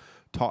prayer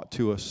taught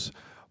to us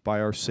by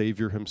our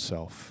Savior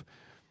himself,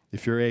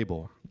 if you're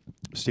able,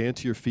 stand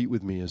to your feet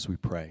with me as we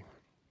pray.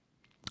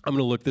 I'm going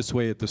to look this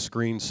way at the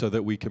screen so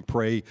that we can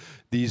pray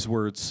these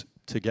words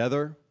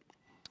together.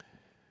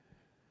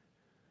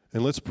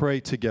 And let's pray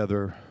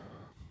together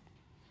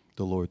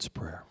the Lord's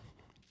Prayer.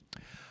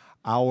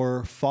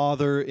 Our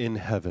Father in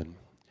heaven,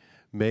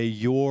 may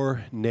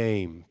your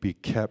name be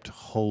kept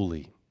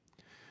holy.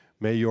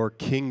 May your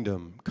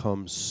kingdom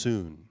come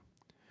soon.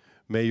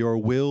 May your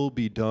will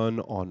be done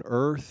on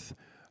earth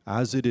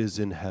as it is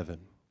in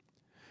heaven.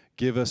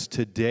 Give us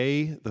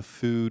today the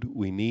food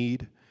we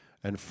need,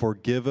 and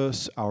forgive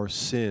us our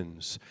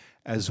sins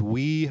as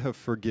we have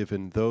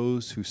forgiven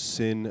those who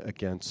sin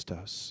against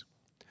us.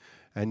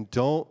 And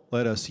don't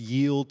let us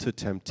yield to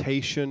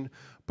temptation,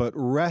 but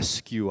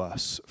rescue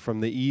us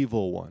from the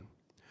evil one.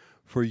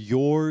 For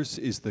yours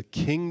is the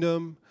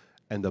kingdom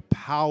and the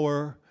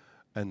power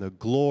and the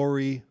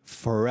glory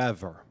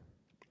forever.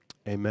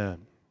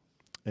 Amen.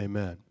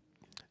 Amen.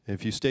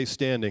 If you stay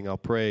standing, I'll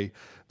pray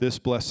this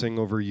blessing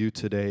over you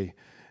today,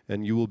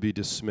 and you will be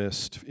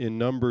dismissed. In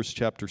Numbers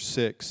chapter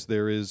 6,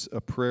 there is a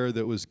prayer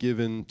that was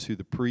given to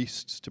the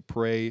priests to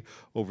pray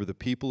over the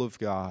people of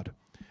God.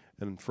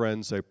 And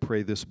friends, I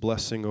pray this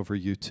blessing over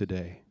you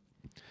today.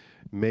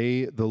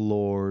 May the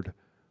Lord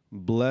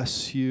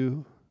bless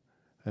you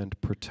and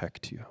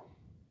protect you.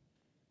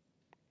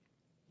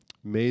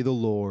 May the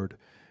Lord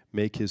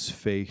make his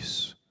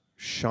face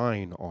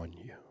shine on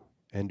you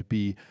and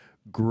be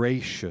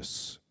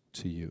gracious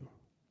to you.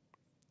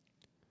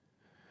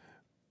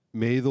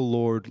 May the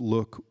Lord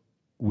look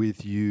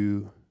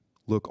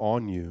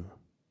on you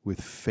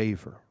with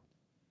favor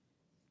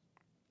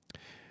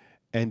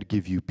and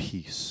give you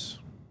peace.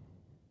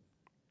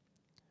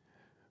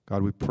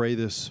 God, we pray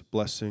this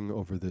blessing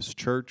over this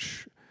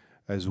church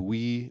as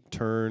we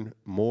turn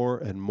more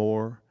and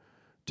more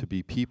to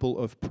be people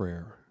of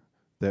prayer,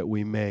 that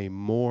we may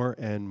more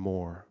and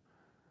more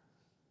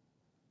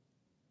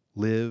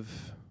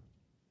live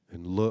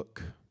and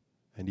look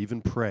and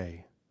even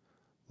pray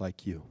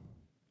like you.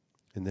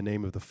 In the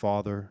name of the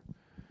Father,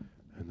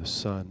 and the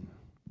Son,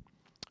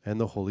 and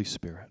the Holy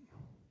Spirit.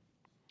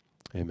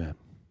 Amen.